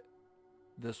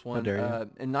this one.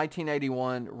 In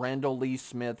 1981, Randall Lee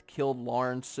Smith killed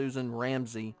Lauren Susan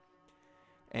Ramsey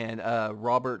and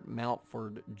Robert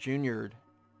Mountford Jr.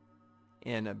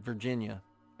 in Virginia.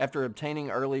 After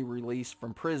obtaining early release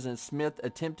from prison, Smith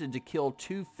attempted to kill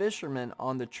 2 fishermen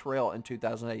on the trail in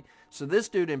 2008. So this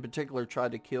dude in particular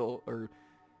tried to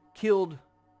killed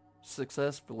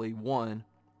successfully won.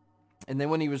 And then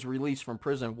when he was released from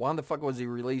prison, why the fuck was he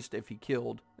released if he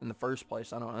killed in the first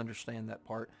place? I don't understand that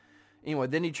part. Anyway,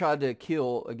 then he tried to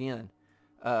kill again.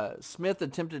 Smith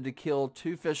attempted to kill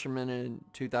 2 fishermen in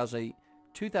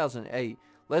 2008,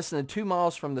 less than 2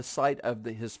 miles from the site of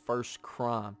his first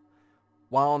crime.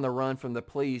 While on the run from the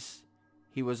police,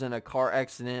 he was in a car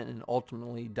accident and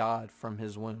ultimately died from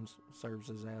his wounds. Serves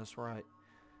his ass right.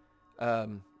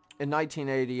 In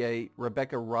 1988,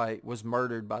 Rebecca Wright was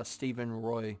murdered by Stephen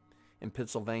Roy in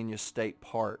Pennsylvania State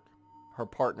Park. Her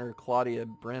partner, Claudia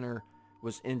Brenner,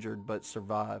 was injured but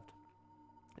survived.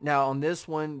 Now, on this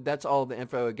one, that's all the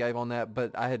info it gave on that,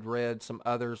 but I had read some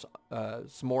others,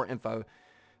 some more info.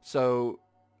 So,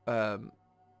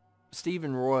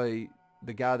 Stephen Roy,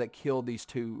 the guy that killed these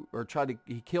two, or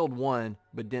he killed one,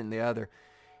 but didn't the other.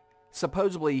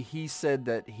 Supposedly, he said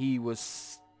that he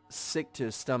was sick to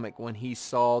his stomach when he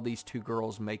saw these 2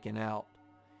 girls making out.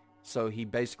 So he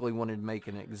basically wanted to make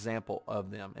an example of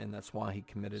them, and that's why he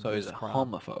committed So this he's a crime.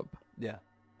 homophobe. Yeah.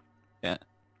 Yeah.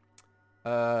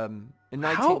 In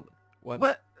 19... How?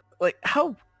 What? Like,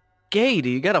 how gay do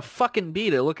you gotta fucking be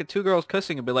to look at 2 girls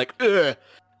kissing and be like, ugh?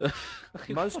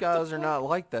 Most guys are not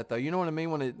like that, though. You know what I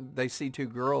mean? When they see 2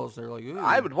 girls, they're like, ooh.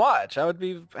 I would watch. I would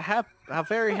be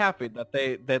very happy that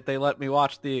they let me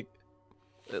watch their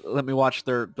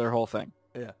whole thing.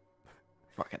 Yeah.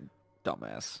 Fucking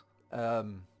dumbass.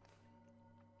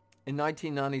 In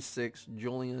 1996,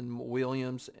 Julian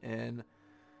Williams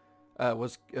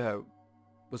was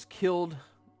killed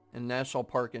in National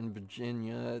Park in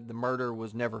Virginia. The murderer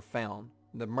was never found.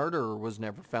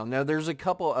 Now, there's a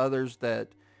couple others that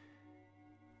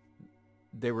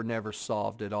they were never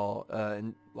solved at all.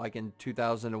 Like in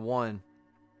 2001,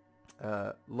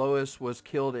 Lois was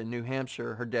killed in New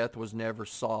Hampshire. Her death was never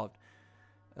solved.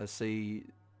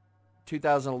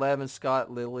 2011,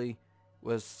 Scott Lilly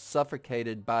was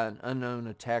suffocated by an unknown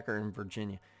attacker in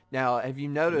Virginia. Now, have you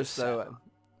noticed, though...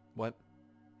 What?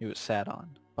 He was sat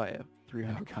on by a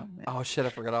 300-pound man. Oh, shit, I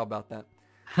forgot all about that.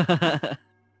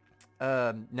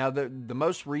 Now, the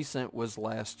most recent was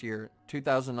last year.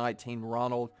 2019,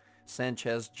 Ronald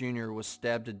Sanchez Jr. was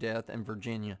stabbed to death in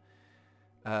Virginia.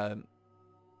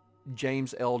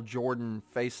 James L. Jordan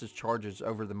faces charges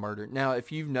over the murder. Now,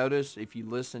 if you've noticed, if you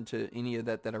listen to any of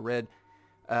that I read,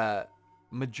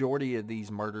 majority of these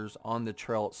murders on the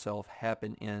trail itself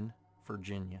happen in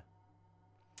Virginia.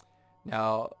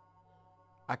 Now,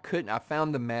 I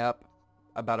found the map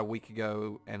about a week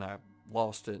ago and I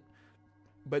lost it.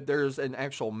 But there's an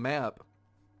actual map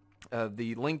of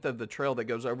the length of the trail that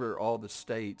goes over all the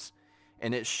states,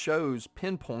 and it shows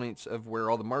pinpoints of where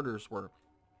all the murders were.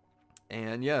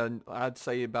 And yeah, I'd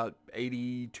say about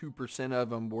 82% of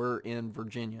them were in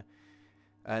Virginia.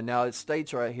 Now it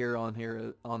states right here on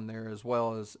there as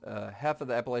well as half of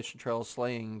the Appalachian Trail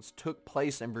slayings took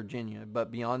place in Virginia,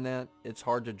 but beyond that, it's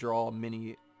hard to draw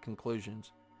many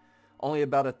conclusions. Only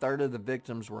about a third of the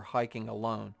victims were hiking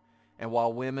alone, and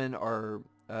while women are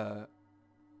on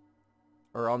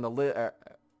the list,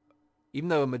 even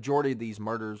though a majority of these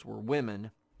murders were women,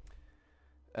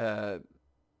 let's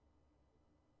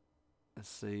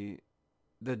see,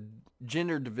 the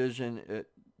gender division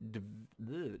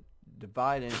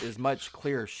dividing is much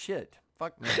clearer. Shit,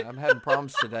 fuck me, I'm having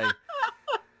problems today.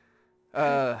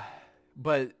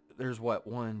 But there's what,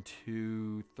 1,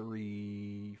 2,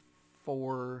 3,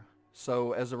 4.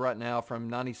 So as of right now, from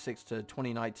 96 to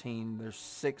 2019, there's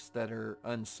 6 that are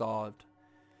unsolved.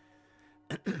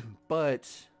 But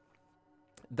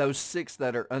those 6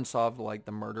 that are unsolved, like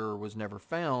the murderer was never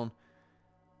found,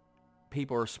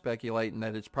 people are speculating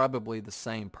that it's probably the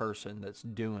same person that's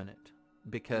doing it,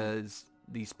 because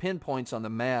these pinpoints on the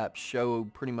map show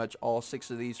pretty much all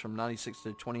 6 of these from 96 to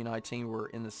 2019 were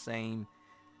in the same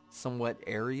somewhat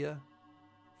area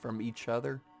from each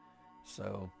other.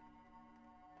 So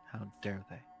How dare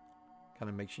they? kind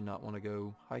of makes you not want to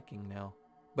go hiking now.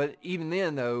 But even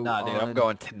then, though... Nah, dude, I'm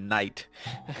going tonight.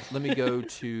 Let me go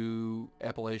to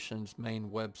Appalachian's main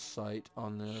website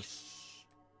on this,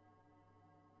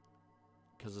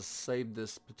 because I saved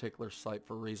this particular site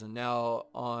for a reason. Now,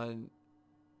 on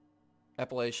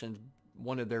Appalachian's,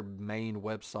 one of their main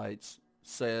websites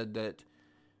said that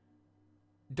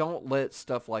don't let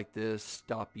stuff like this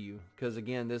stop you. Because,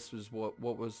 again, this was what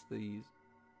was the...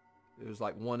 It was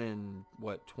like 1 in,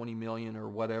 20 million or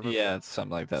whatever? Yeah, it's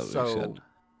something like that. So... We said.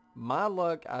 My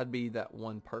luck, I'd be that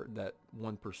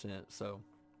 1%. So,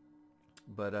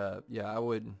 but yeah, I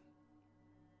would.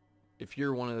 If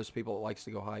you're one of those people that likes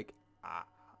to go hike,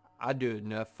 I do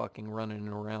enough fucking running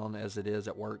around as it is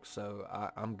at work, so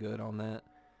I'm good on that.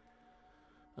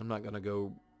 I'm not gonna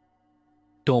go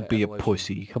Don't be a Appalachian.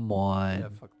 pussy. Come on. Yeah,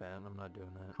 fuck that. I'm not doing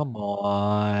that. Come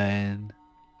on.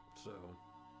 So,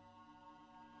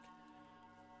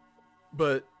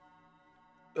 but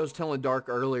I was telling Dark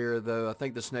earlier though. I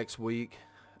think this next week,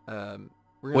 we're gonna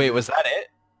Wait, do- was that it?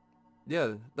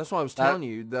 Yeah, that's what I was telling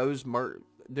you. Those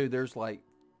dude, there's like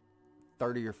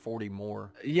 30 or 40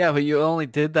 more. Yeah, but you only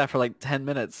did that for like 10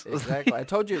 minutes. Exactly. I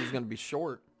told you it was gonna be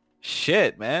short.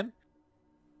 Shit, man.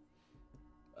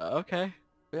 Okay.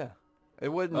 Yeah.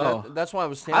 It wouldn't. Oh. That's why I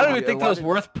was telling I don't you. even think that was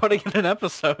worth putting in an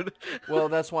episode. Well,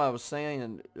 that's why I was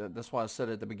saying. That's why I said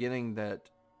at the beginning that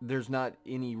there's not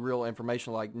any real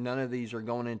information. Like none of these are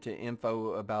going into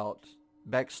info about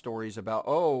backstories about.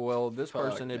 Oh, well, this Fuck,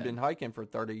 person had man. been hiking for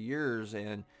 30 years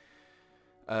and.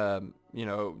 You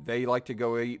know, they like to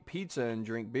go eat pizza and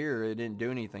drink beer. It didn't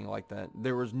do anything like that.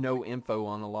 There was no info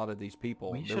on a lot of these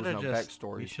people. There was no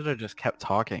backstory. We should have just kept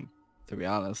talking, to be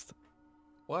honest.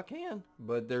 Well, I can,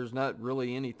 but there's not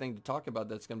really anything to talk about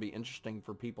that's going to be interesting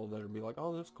for people that would be like,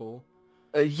 oh, that's cool.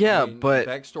 Yeah, I mean, but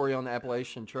backstory on the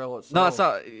Appalachian Trail itself. no, it's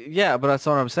not. Yeah, but that's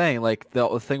what I'm saying. Like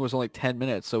the thing was only 10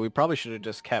 minutes, so we probably should have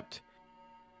just kept.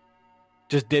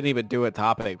 Just didn't even do a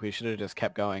topic. We should have just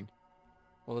kept going.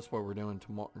 Well, that's what we're doing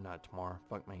tomorrow. Not tomorrow.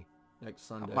 Fuck me. Next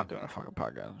Sunday. I'm not doing a fucking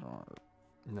podcast.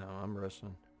 No, I'm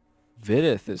wrestling.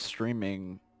 Vidith is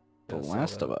streaming The Yeah, I saw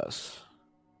Last of that. Us.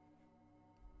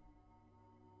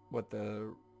 What,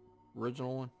 the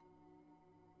original one?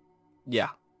 Yeah.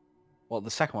 Well,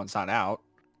 the second one's not out.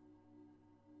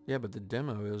 Yeah, but the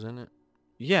demo is, isn't it?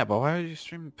 Yeah, but why would you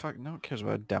stream? Fuck, no one cares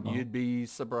about a demo. You'd be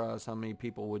surprised how many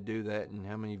people would do that and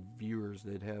how many viewers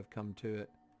they'd have come to it.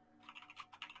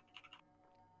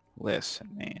 Listen,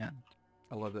 man.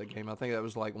 I love that game. I think that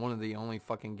was like one of the only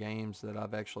fucking games that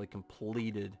I've actually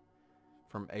completed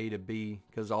from A to B,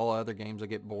 because all other games I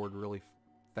get bored really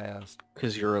fast.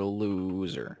 Because you're a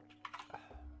loser.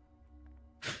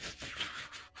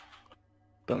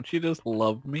 Don't you just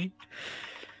love me?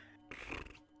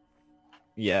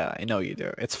 Yeah, I know you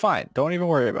do. It's fine. Don't even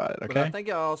worry about it, But okay? I think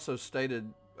I also stated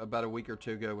about a week or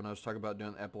two ago when I was talking about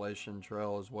doing the Appalachian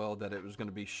Trail as well that it was going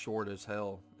to be short as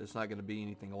hell. It's not going to be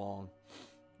anything long.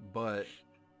 But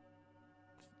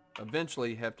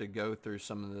eventually have to go through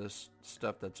some of this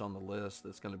stuff that's on the list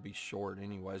that's going to be short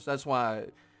anyways. That's why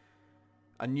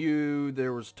I knew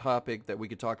there was a topic that we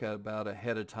could talk about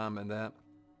ahead of time and that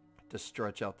to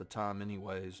stretch out the time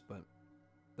anyways. But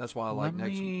that's why I like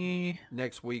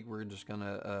next week we're just going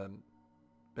to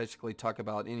basically talk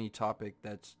about any topic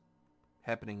that's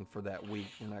happening for that week.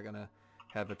 We're not going to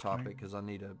have a topic because I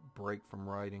need a break from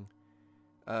writing.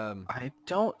 I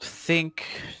don't think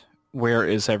Where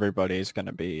Is Everybody is going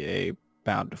to be a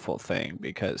bountiful thing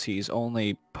because he's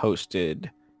only posted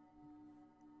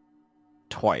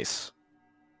twice.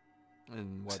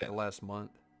 In what, So- the last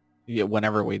month? Yeah,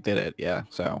 whenever we did it, yeah.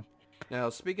 So Now,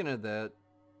 speaking of that,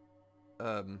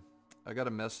 I got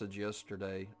a message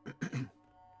yesterday.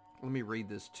 Let me read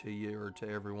this to you or to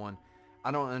everyone. I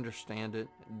don't understand it.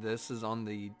 This is on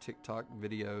the TikTok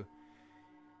video.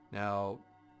 Now,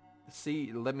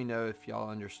 let me know if y'all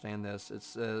understand this. It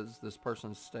says, this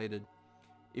person stated,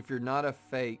 if you're not a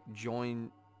fake, join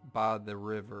by the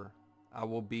river. I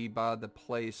will be by the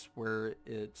place where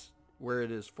it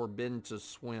is forbidden to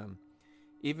swim.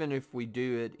 Even if we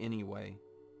do it anyway,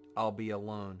 I'll be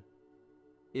alone.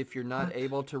 If you're not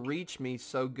able to reach me,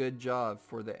 so good job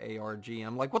for the ARG.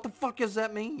 I'm like, what the fuck does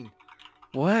that mean?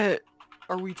 what?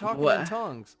 Are we talking What? in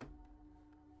tongues?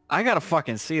 I gotta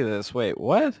fucking see this. Wait,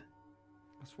 what?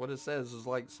 That's what it says. It's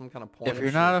like some kind of porn. If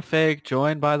you're not a fake,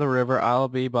 join by the river. I'll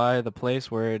be by the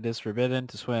place where it is forbidden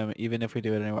to swim. Even if we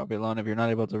do it anyway, I'll be alone. If you're not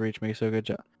able to reach me, so good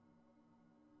job.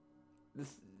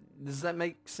 Does that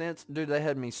make sense? Dude, they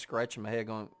had me scratching my head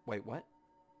going, wait, what?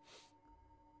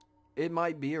 It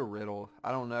might be a riddle.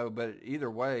 I don't know, but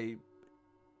either way,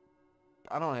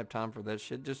 I don't have time for that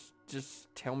shit. Just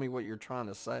tell me what you're trying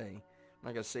to say. I'm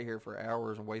not going to sit here for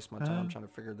hours and waste my time trying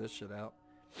to figure this shit out.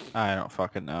 I don't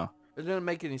fucking know. It doesn't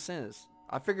make any sense.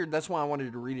 I figured that's why I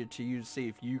wanted to read it to you to see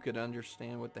if you could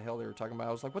understand what the hell they were talking about.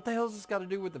 I was like, what the hell has this got to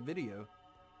do with the video?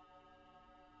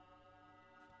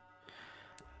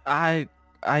 I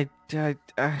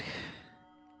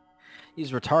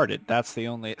he's retarded. That's the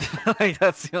only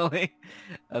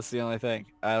that's the only thing.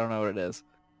 I don't know what it is.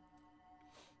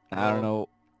 I don't know.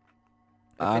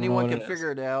 If anyone can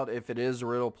figure it out, if it is a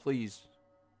riddle, please.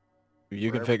 If you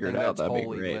for can figure it everything out, that's that'd be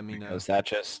holy, great. let me know. Because that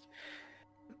just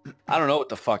I don't know what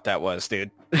the fuck that was,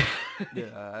 dude.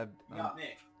 Yeah,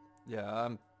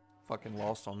 I'm fucking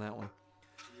lost on that one.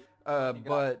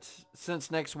 But since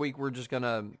next week we're just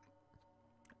gonna,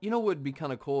 what would be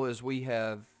kind of cool is we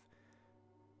have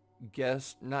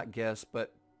not guests,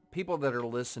 but people that are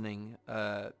listening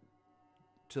to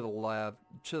the live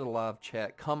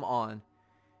chat, come on.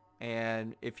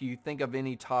 And if you think of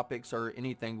any topics or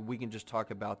anything, we can just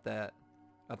talk about that.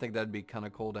 I think that'd be kind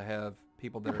of cool to have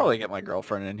people that I'll probably get my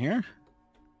girlfriend in here.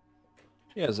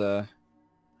 She has a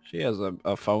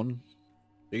phone.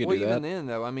 You can well, do even that. then,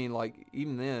 though, I mean, like,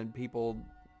 even then, people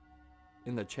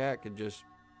in the chat could just,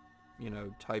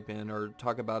 type in or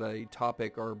talk about a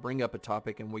topic or bring up a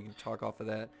topic, and we can talk off of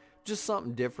that. Just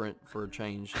something different for a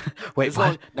change. Wait, as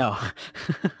what? No.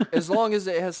 as long as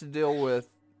it has to deal with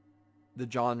the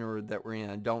genre that we're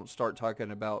in. Don't start talking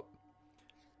about,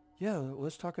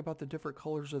 let's talk about the different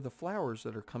colors of the flowers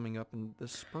that are coming up in the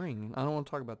spring. I don't want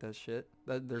to talk about that shit.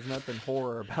 There's nothing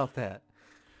horror about that.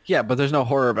 Yeah, but there's no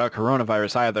horror about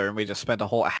coronavirus either, and we just spent a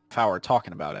whole half hour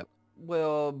talking about it.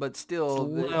 Well, but still, It's a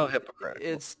little hypocritical.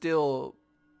 it's still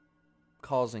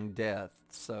causing death.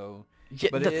 So, Yeah,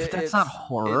 but that's not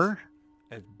horror.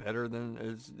 It's better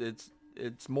than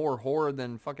it's more horror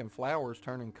than fucking flowers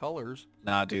turning colors.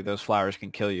 Nah, dude, those flowers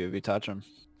can kill you if you touch them.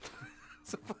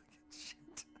 It's a fucking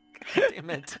shit. God damn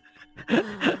it!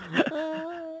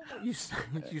 You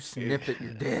sniff it,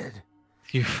 you're dead.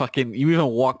 You even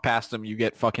walk past them, you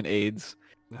get fucking AIDS.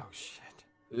 Oh shit.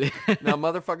 Now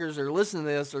motherfuckers are listening to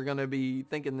this are going to be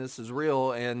thinking this is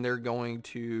real, and they're going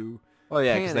to Oh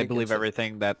yeah, because they panic believe and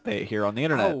everything that they hear on the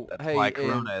internet. Oh, That's hey, why and-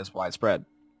 corona is widespread.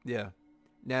 Yeah.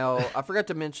 Now, I forgot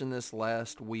to mention this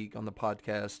last week on the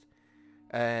podcast,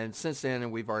 and since then,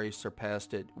 and we've already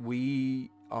surpassed it, we,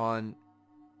 on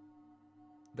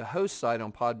the host site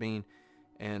on Podbean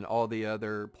and all the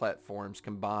other platforms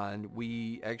combined,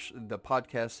 the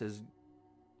podcast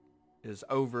is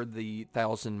over the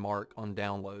 1,000 mark on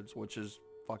downloads, which is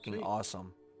fucking Sweet.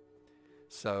 awesome.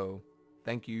 So,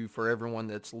 thank you for everyone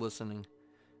that's listening.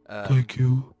 Thank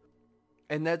you.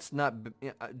 And that's not,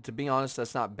 to be honest,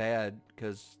 that's not bad,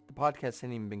 because the podcast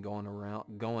hasn't even been going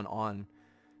on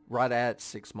right at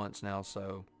 6 months now.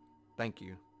 So, thank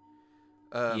you.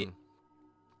 Yeah.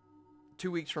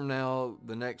 2 weeks from now,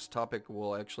 the next topic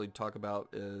we'll actually talk about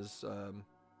is,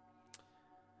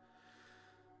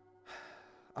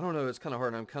 I don't know, it's kind of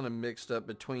hard. I'm kind of mixed up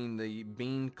between the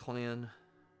Bean Clan,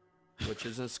 which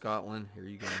is in Scotland. Here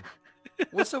you go.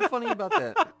 What's so funny about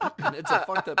that? It's a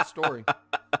fucked up story.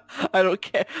 I don't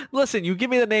care. Listen, you give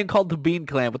me the name called the Bean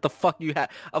Clan. What the fuck you have?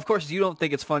 Of course, you don't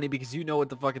think it's funny because you know what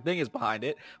the fucking thing is behind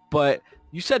it. But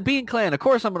you said Bean Clan. Of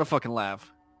course, I'm gonna fucking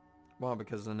laugh. Well,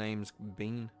 because the name's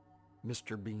Bean,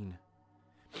 Mr. Bean.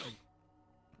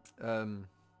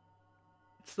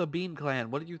 It's the Bean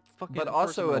Clan. What do you fucking? But of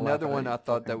course I'm also gonna laugh another at one you I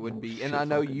thought that fucking would be, bullshit and I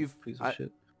know fucking you've, piece of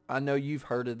shit. I know you've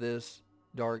heard of this,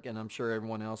 Dark, and I'm sure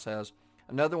everyone else has.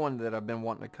 Another one that I've been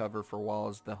wanting to cover for a while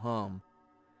is the Hum.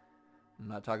 I'm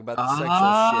not talking about the sexual shit.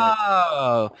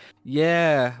 Oh,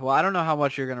 yeah. Well, I don't know how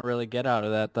much you're gonna really get out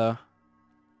of that though.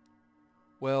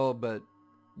 Well, but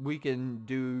we can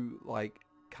do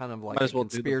kind of like Might a as well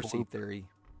do the conspiracy bloop. theory.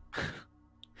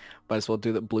 Might as well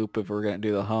do the bloop if we're gonna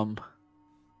do the hum.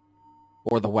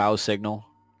 Or the wow signal.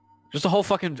 Just a whole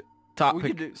fucking We topic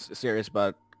could do- serious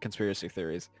about conspiracy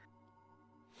theories.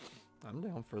 I'm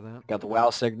down for that. Got the wow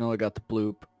signal, I got the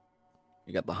bloop,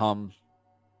 you got the hum.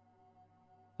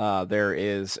 There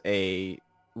is a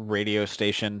radio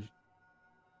station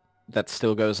that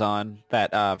still goes on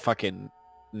that fucking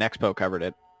Nexpo covered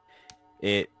it.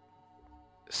 It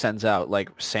sends out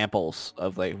like samples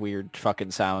of like weird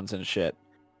fucking sounds and shit.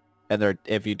 And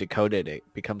if you decode it, it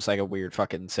becomes like a weird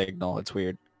fucking signal. It's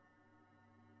weird.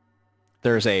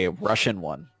 There's a Russian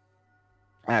one.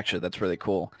 Actually, that's really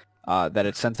cool. That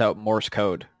it sends out Morse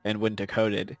code, and when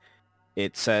decoded,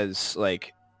 it says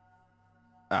like,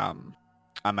 I'm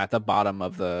at the bottom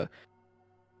of this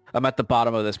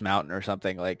mountain or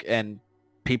something, like, and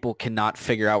people cannot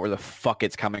figure out where the fuck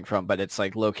it's coming from, but it's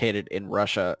like located in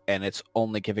Russia, and it's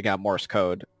only giving out Morse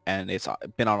code, and it's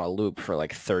been on a loop for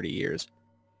like 30 years.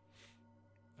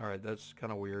 All right, that's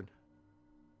kind of weird.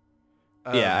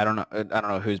 Yeah, I don't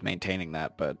know who's maintaining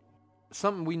that, but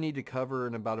Something we need to cover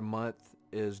in about a month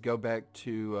is go back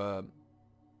to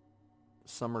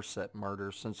Somerset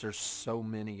murders, since there's so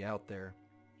many out there.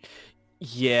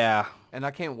 yeah, And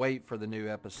I can't wait for the new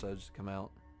episodes to come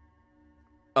out.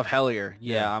 of Hellier.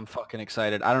 Yeah, Yeah. I'm fucking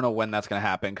excited. I don't know when that's gonna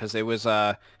happen because it was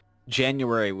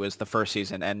January was the first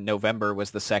season and November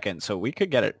was the second, so we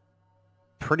could get it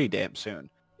pretty damn soon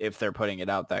if they're putting it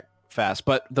out that fast.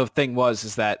 But the thing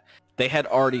is that they had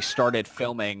already started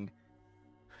filming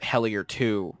Hellier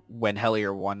 2 when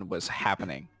Hellier 1 was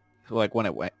happening, like when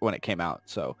it came out.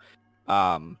 So,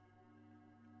 I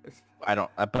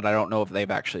don't know if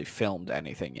they've actually filmed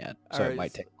anything yet. So All right, it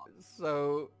might take.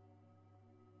 So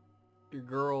Your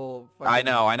girl. I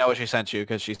know what she sent you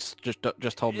because she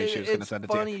just told me she was going to send it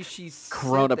to you. It's funny she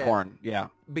Corona said that porn, yeah.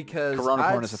 because Corona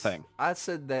porn is a thing. I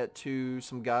said that to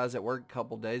some guys at work a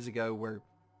couple days ago where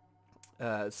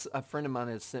a friend of mine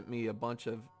had sent me a bunch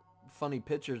of funny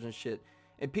pictures and shit,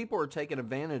 and people are taking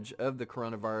advantage of the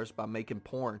coronavirus by making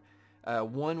porn.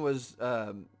 One was,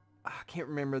 I can't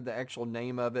remember the actual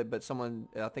name of it, but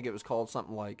I think it was called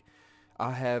something like,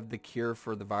 I have the cure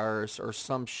for the virus or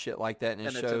some shit like that, and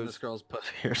it shows... it's in this girl's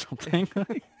pussy or something.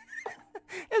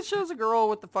 It shows a girl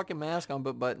with the fucking mask on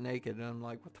but butt naked, and I'm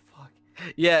like, what the fuck?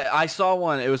 Yeah, I saw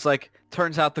one. It was like,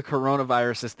 turns out the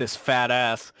coronavirus is this fat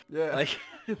ass. Yeah. Like,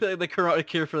 the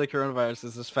cure for the coronavirus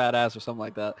is this fat ass or something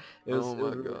like that. Oh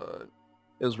my god.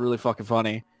 It was really fucking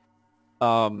funny.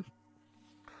 I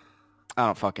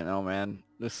don't fucking know, man.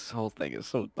 This whole thing is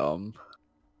so dumb.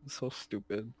 It's so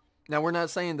stupid. Now, we're not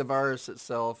saying the virus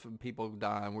itself and people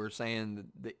dying. We're saying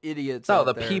the idiots No, out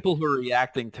the there. people who are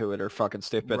reacting to it are fucking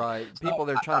stupid. Right. People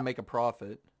that are trying to make a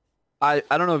profit. I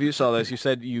don't know if you saw this. You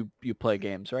said you play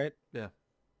games, right? Yeah.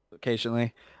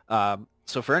 Occasionally.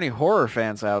 So for any horror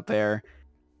fans out there,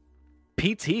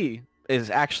 PT is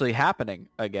actually happening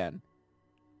again.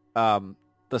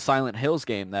 The Silent Hills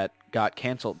game that got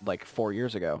canceled like 4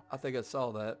 years ago. I think I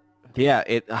saw that. Yeah,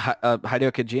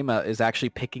 Hideo Kojima is actually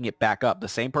picking it back up. The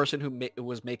same person who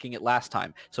was making it last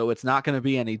time. So it's not going to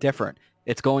be any different.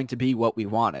 It's going to be what we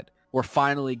wanted. We're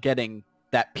finally getting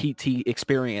that PT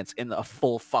experience in a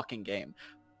full fucking game.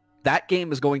 That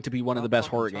game is going to be one of the best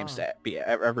horror games to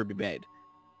ever be made.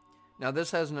 Now,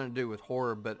 this has nothing to do with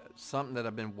horror, but something that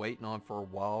I've been waiting on for a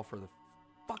while for the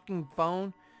fucking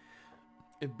phone.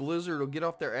 If Blizzard will get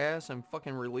off their ass and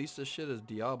fucking release this shit as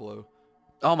Diablo.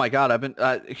 Oh my god, I've been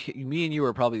me and you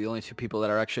are probably the only two people that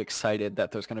are actually excited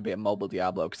that there's going to be a mobile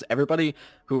Diablo, because everybody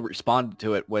who responded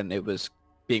to it when it was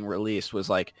being released was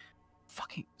like,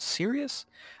 fucking serious?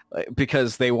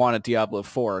 Because they wanted Diablo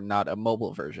 4, not a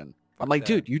mobile version. I'm like,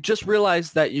 dude, you just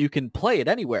realized that you can play it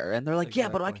anywhere. And they're like, yeah,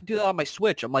 but I can do that on my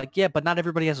Switch. I'm like, yeah, but not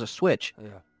everybody has a Switch. Yeah.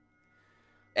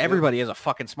 Everybody has a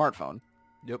fucking smartphone.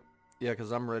 Yep. Yeah,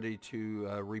 because I'm ready to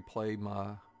replay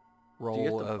my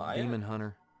role of Demon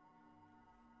Hunter.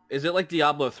 Is it like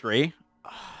Diablo 3?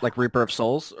 Like Reaper of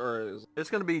Souls? Or is... It's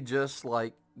going to be just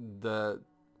like when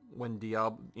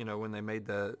when they made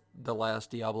the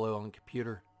last Diablo on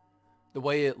computer. The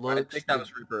way it looks. I think that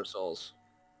was Reaper of Souls.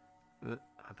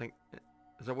 I think,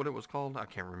 is that what it was called? I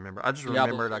can't remember. I just Diablo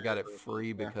remembered I got it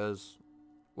free because,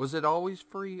 was it always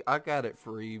free? I got it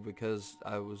free because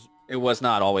It was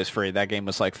not always free. That game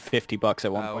was like $50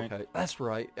 at one point. Okay, that's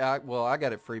right. I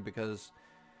got it free because.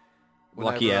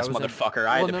 Lucky ass motherfucker.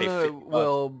 I had to pay $50.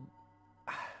 Well,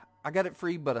 I got it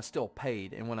free, but I still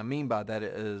paid. And what I mean by that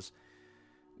is,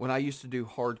 when I used to do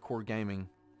hardcore gaming,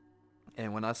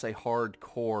 and when I say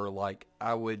hardcore, like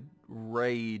I would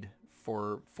raid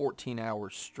for 14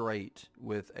 hours straight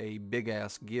with a big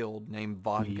ass guild named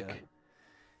Vodka.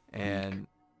 And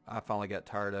I finally got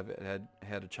tired of it.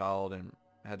 Had a child and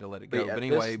had to let it go. But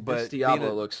anyway, this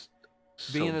Diablo looks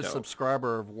so being a dope.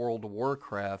 subscriber of World of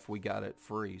Warcraft, we got it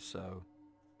free, so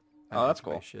oh, that's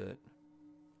cool. Shit.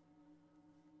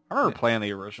 I remember playing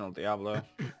the original Diablo.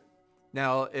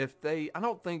 Now, I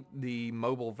don't think the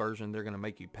mobile version they're going to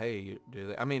make you pay, do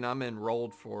they? I mean, I'm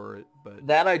enrolled for it, but...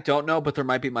 That I don't know, but there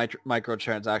might be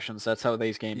microtransactions. That's how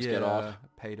these games get off.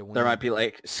 Pay to win. There might be,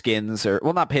 like, skins or...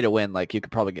 Well, not pay to win. Like, you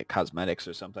could probably get cosmetics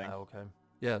or something. Oh, okay.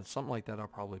 Yeah, something like that I'll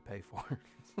probably pay for.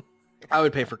 I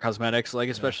would pay for cosmetics, like,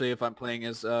 especially if I'm playing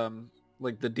as,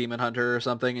 like, the Demon Hunter or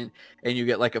something, and you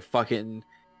get, like, a fucking...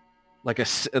 Like I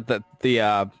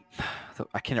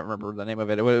can't remember the name of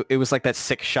it. It was like that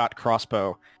 6-shot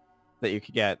crossbow that you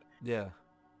could get. Yeah.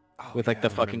 With like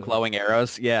the fucking glowing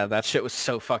arrows. Yeah, that shit was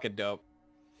so fucking dope.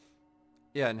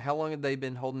 Yeah, and how long have they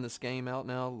been holding this game out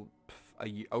now?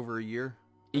 Over a year?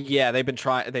 Yeah, they've been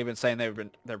saying they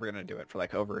were gonna do it for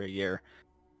like over a year.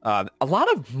 A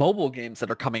lot of mobile games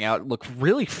that are coming out look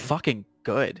really fucking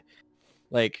good.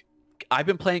 Like, I've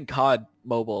been playing COD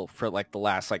mobile for like the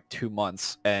last like 2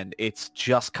 months, and it's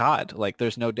just COD. Like,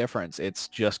 there's no difference. It's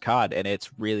just COD, and it's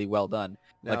really well done.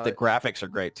 Now, like, the graphics are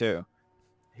great too.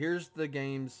 Here's the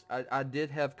games. I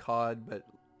did have COD, but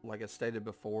like I stated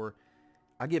before,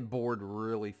 I get bored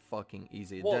really fucking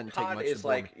easy. It doesn't take much.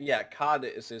 COD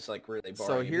is like really boring.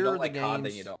 So here are the games. COD,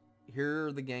 then you don't. Here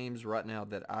are the games right now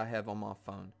that I have on my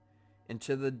phone.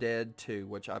 Into the Dead 2,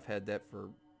 which I've had that for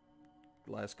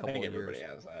last couple of years. Everybody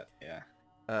has that,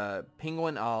 yeah.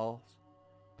 Penguin Isles.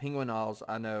 Penguin Isles,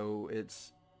 I know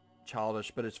it's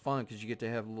childish, but it's fun because you get to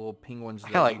have little penguins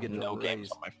that like you get no to games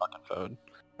raise. on my fucking phone.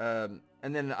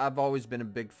 And then I've always been a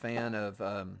big fan of,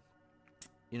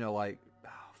 like,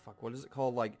 fuck, what is it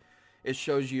called? Like, it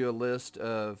shows you a list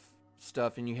of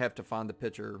stuff, and you have to find the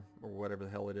picture or whatever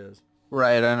the hell it is.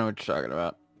 Right, I know what you're talking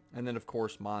about. And then, of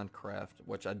course, Minecraft,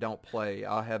 which I don't play.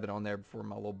 I'll have it on there for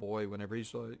my little boy whenever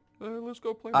he's like, let's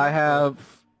go play Minecraft.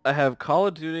 I have Call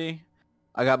of Duty.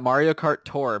 I got Mario Kart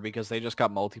Tour because they just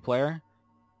got multiplayer.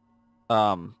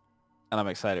 And I'm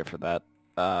excited for that.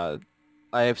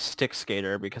 I have Stick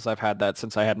Skater because I've had that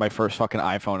since I had my first fucking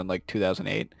iPhone in like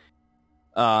 2008.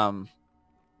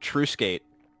 True Skate,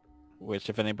 which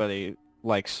if anybody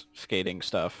likes skating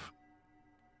stuff,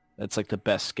 that's like the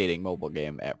best skating mobile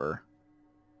game ever.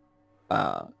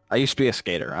 I used to be a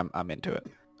skater. I'm into it.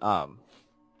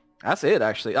 That's it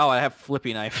actually. Oh, I have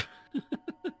Flippy Knife.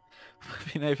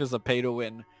 Flippy Knife is a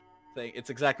pay-to-win thing. It's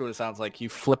exactly what it sounds like. You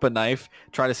flip a knife,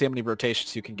 try to see how many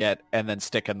rotations you can get, and then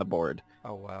stick in the board.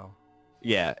 Oh, wow.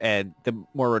 Yeah, and the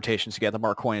more rotations you get, the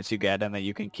more coins you get, and then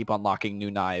you can keep unlocking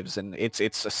new knives, and it's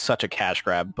such a cash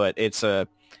grab, but I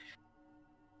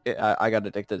got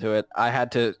addicted to it. I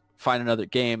had to find another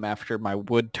game after my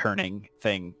wood turning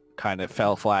thing kind of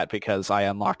fell flat because I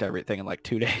unlocked everything in like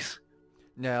 2 days.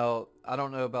 Now, I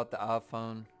don't know about the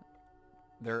iPhone,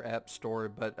 their app store,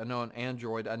 but I know on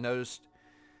Android, I noticed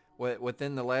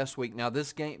within the last week, now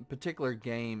this particular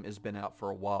game has been out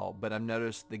for a while, but I've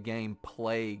noticed the game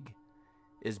Plague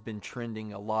has been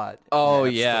trending a lot. Oh,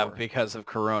 in the App yeah, Store. because of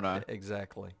Corona.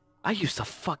 Exactly. I used to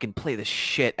fucking play the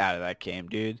shit out of that game,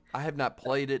 dude. I have not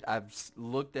played it. I've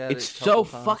looked at it. It's so couple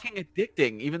times. fucking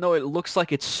addicting, even though it looks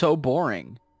like it's so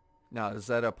boring. Now, is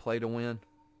that a play to win?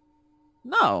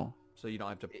 No. So you don't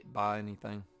have to buy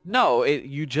anything? No,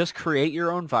 you just create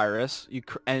your own virus.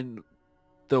 And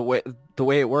the way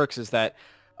it works is that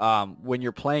when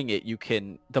you're playing it,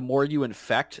 the more you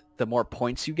infect, the more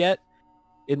points you get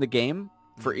in the game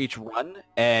for each run,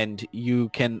 and you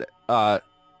can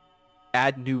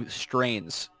add new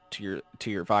strains to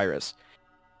your virus.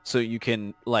 So you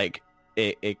can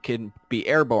it can be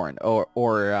airborne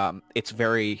or it's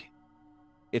very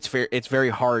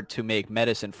hard to make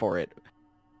medicine for it.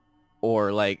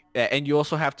 Or and you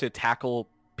also have to tackle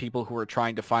people who are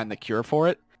trying to find the cure for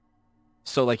it.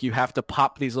 So you have to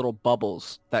pop these little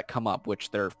bubbles that come up,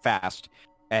 which they're fast,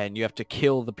 and you have to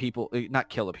kill the people, not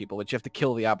kill the people, but you have to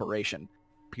kill the operation.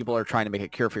 People are trying to make a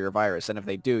cure for your virus, and if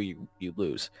they do, you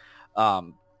lose.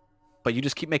 But you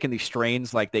just keep making these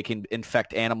strains, they can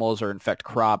infect animals or infect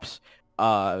crops,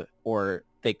 or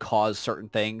they cause certain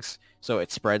things, so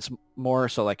it spreads more.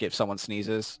 So if someone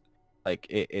sneezes,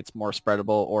 it's more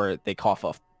spreadable, or they cough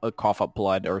up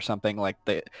blood or something.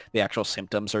 The actual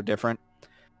symptoms are different.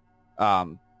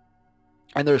 And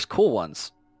there's cool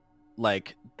ones,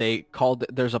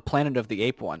 there's a Planet of the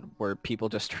Ape one where people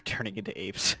just start turning into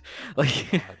apes.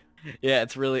 Yeah,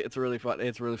 it's really fun.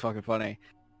 It's really fucking funny.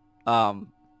 Another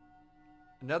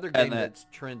game that's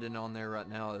trending on there right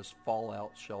now is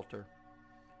Fallout Shelter.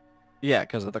 Yeah,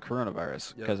 because of the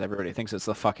coronavirus. Because everybody thinks it's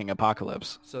the fucking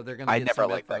apocalypse. So they're gonna. I never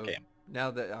liked that game. Now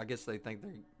that I guess they think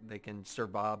they can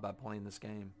survive by playing this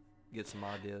game, get some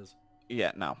ideas.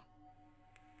 Yeah, no.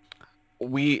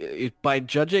 By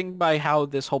judging by how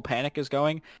this whole panic is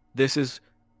going, this is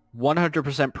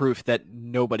 100% proof that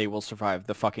nobody will survive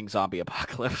the fucking zombie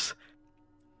apocalypse.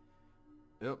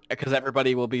 Yep. Because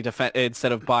everybody will be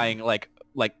instead of buying like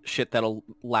shit that'll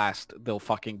last, they'll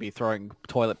fucking be throwing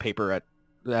toilet paper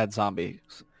at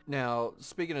zombies. Now,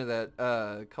 speaking of that,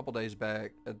 a couple days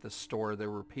back at the store, there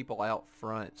were people out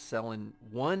front selling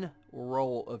one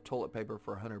roll of toilet paper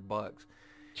for $100,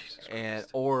 Jesus Christ.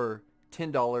 or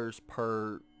 $10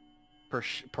 per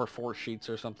 4 sheets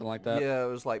or something like that. Yeah, it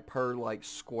was per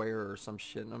square or some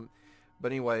shit.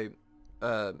 But anyway,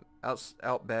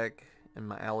 out back in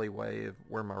my alleyway of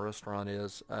where my restaurant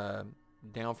is,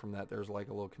 down from that there's a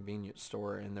little convenience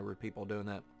store, and there were people doing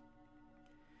that.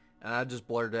 And I just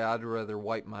blurted out, I'd rather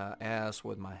wipe my ass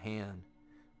with my hand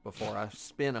before I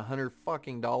spend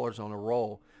 $100 on a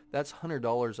roll. That's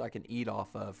 $100 I can eat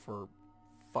off of for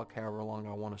however long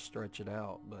I want to stretch it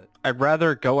out. But I'd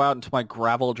rather go out into my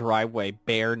gravel driveway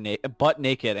butt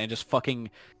naked and just fucking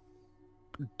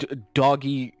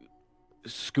doggy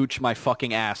scooch my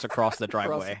fucking ass across the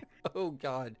driveway. Oh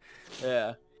God.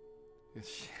 Yeah.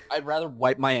 I'd rather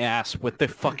wipe my ass with the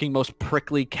fucking most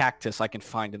prickly cactus I can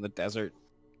find in the desert.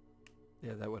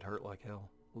 Yeah, that would hurt like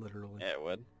hell, literally. Yeah, it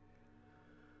would.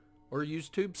 Or use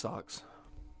tube socks.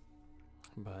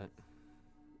 But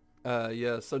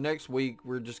yeah, so next week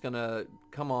we're just gonna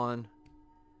come on,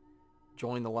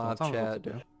 join the live chat,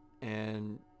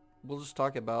 and we'll just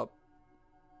talk about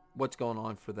what's going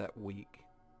on for that week.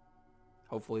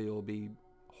 Hopefully it'll be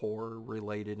horror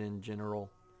related in general.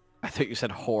 I thought you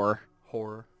said whore.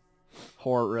 Horror.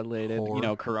 Horror related,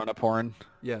 Horror. Corona porn.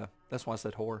 Yeah, that's why I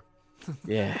said horror.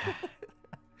 Yeah.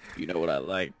 You know what I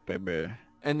like, baby.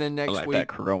 And then next like week, that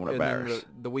coronavirus. and then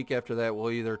the week after that,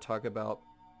 we'll either talk about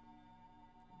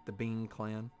the Bean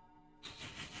Clan.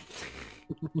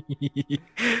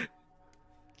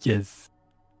 Yes.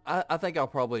 I think I'll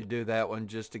probably do that one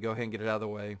just to go ahead and get it out of the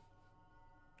way.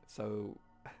 So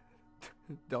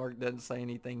Dark doesn't say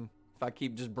anything. If I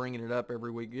keep just bringing it up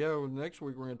every week, next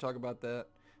week we're going to talk about that.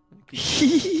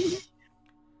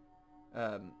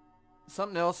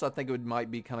 Something else I think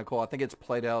might be kind of cool. I think it's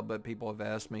played out, but people have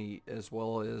asked me as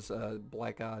well as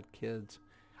Black Eyed Kids.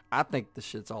 I think the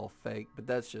shit's all fake, but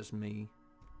that's just me.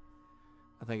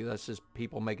 I think that's just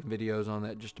people making videos on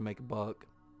that just to make a buck.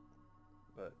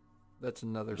 But that's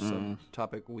another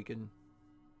subtopic we can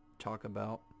talk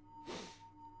about.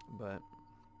 But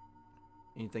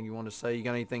anything you want to say? You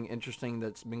got anything interesting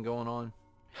that's been going on?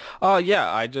 Oh,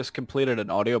 yeah. I just completed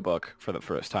an audiobook for the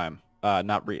first time.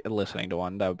 Not listening to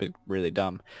one. That would be really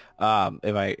dumb.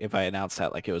 If I announced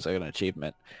that like it was an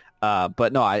achievement.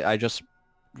 But no, I just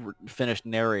finished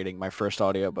narrating my first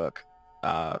audiobook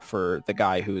for the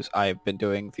guy who's I've been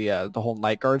doing the whole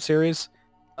Night Guard series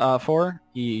for.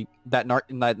 That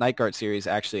Night Guard series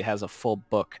actually has a full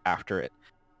book after it.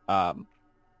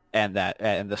 And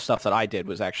the stuff that I did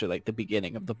was actually like the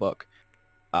beginning of the book.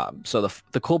 So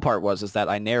the cool part is that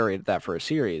I narrated that for a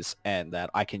series, and that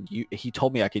he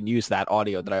told me I can use that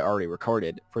audio that I already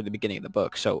recorded for the beginning of the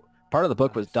book. So part of the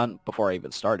book was done before I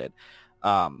even started.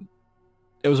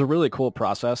 It was a really cool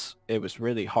process. It was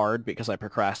really hard because I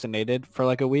procrastinated for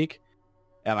like a week,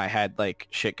 and I had like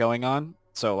shit going on.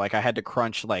 So like I had to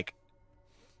crunch like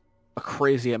a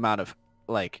crazy amount of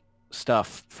like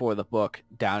stuff for the book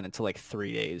down into like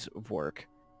 3 days of work,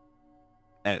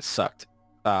 and it sucked.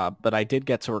 But I did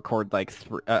get to record like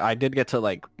I did get to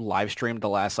like live stream the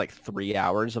last like 3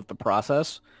 hours of the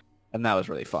process, and that was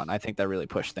really fun. I think that really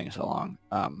pushed things along.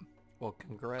 Well,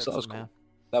 congrats, so that was man. cool.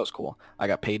 That was cool. I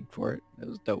got paid for it. It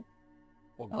was dope.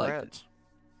 Well, I liked congrats.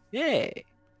 Yay.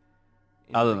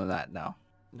 Other than that, no.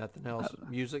 Nothing else.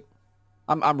 Music.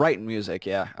 I'm writing music.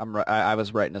 Yeah, I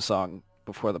was writing a song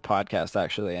before the podcast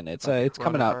actually, and it's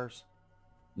coming out.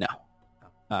 No.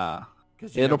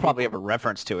 Because it'll probably have a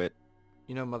reference to it.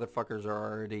 You know, motherfuckers are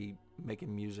already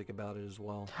making music about it as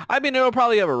well. I mean, it'll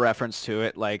probably have a reference to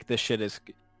it, like this shit is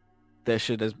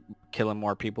killing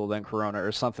more people than Corona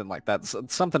or something like that.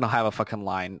 Something will have a fucking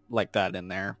line like that in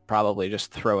there. Probably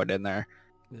just throw it in there.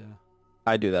 Yeah.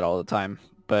 I do that all the time.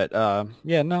 But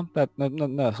yeah, no,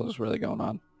 that's what's really going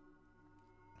on.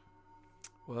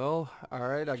 Well, all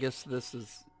right. I guess this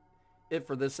is it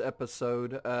for this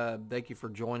episode. Thank you for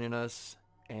joining us.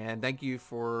 And thank you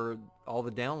for all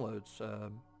the downloads.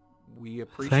 We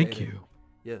appreciate it. Thank you.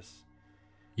 Yes.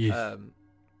 Yes.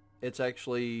 It's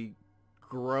actually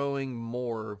growing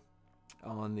more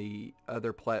on the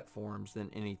other platforms than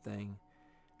anything.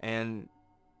 And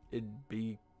it'd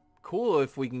be cool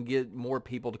if we can get more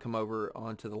people to come over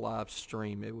onto the live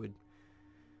stream. It would,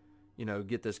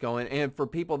 get this going. And for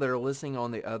people that are listening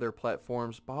on the other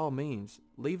platforms, by all means,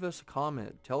 leave us a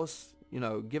comment. Tell us,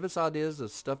 give us ideas of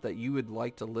stuff that you would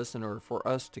like to listen or for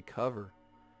us to cover.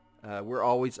 We're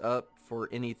always up for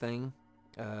anything.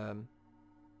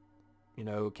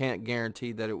 Can't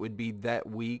guarantee that it would be that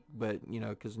week, but,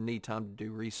 because we need time to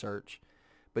do research.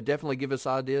 But definitely give us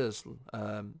ideas.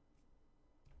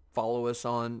 Follow us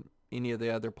on any of the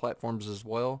other platforms as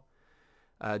well.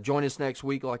 Join us next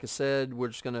week. Like I said, we're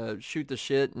just going to shoot the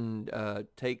shit and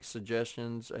take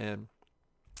suggestions and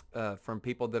from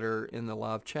people that are in the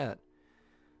live chat.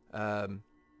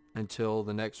 Until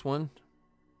the next one.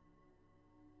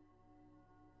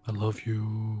 I love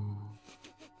you.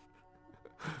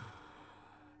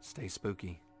 Stay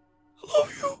spooky. I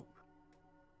love you.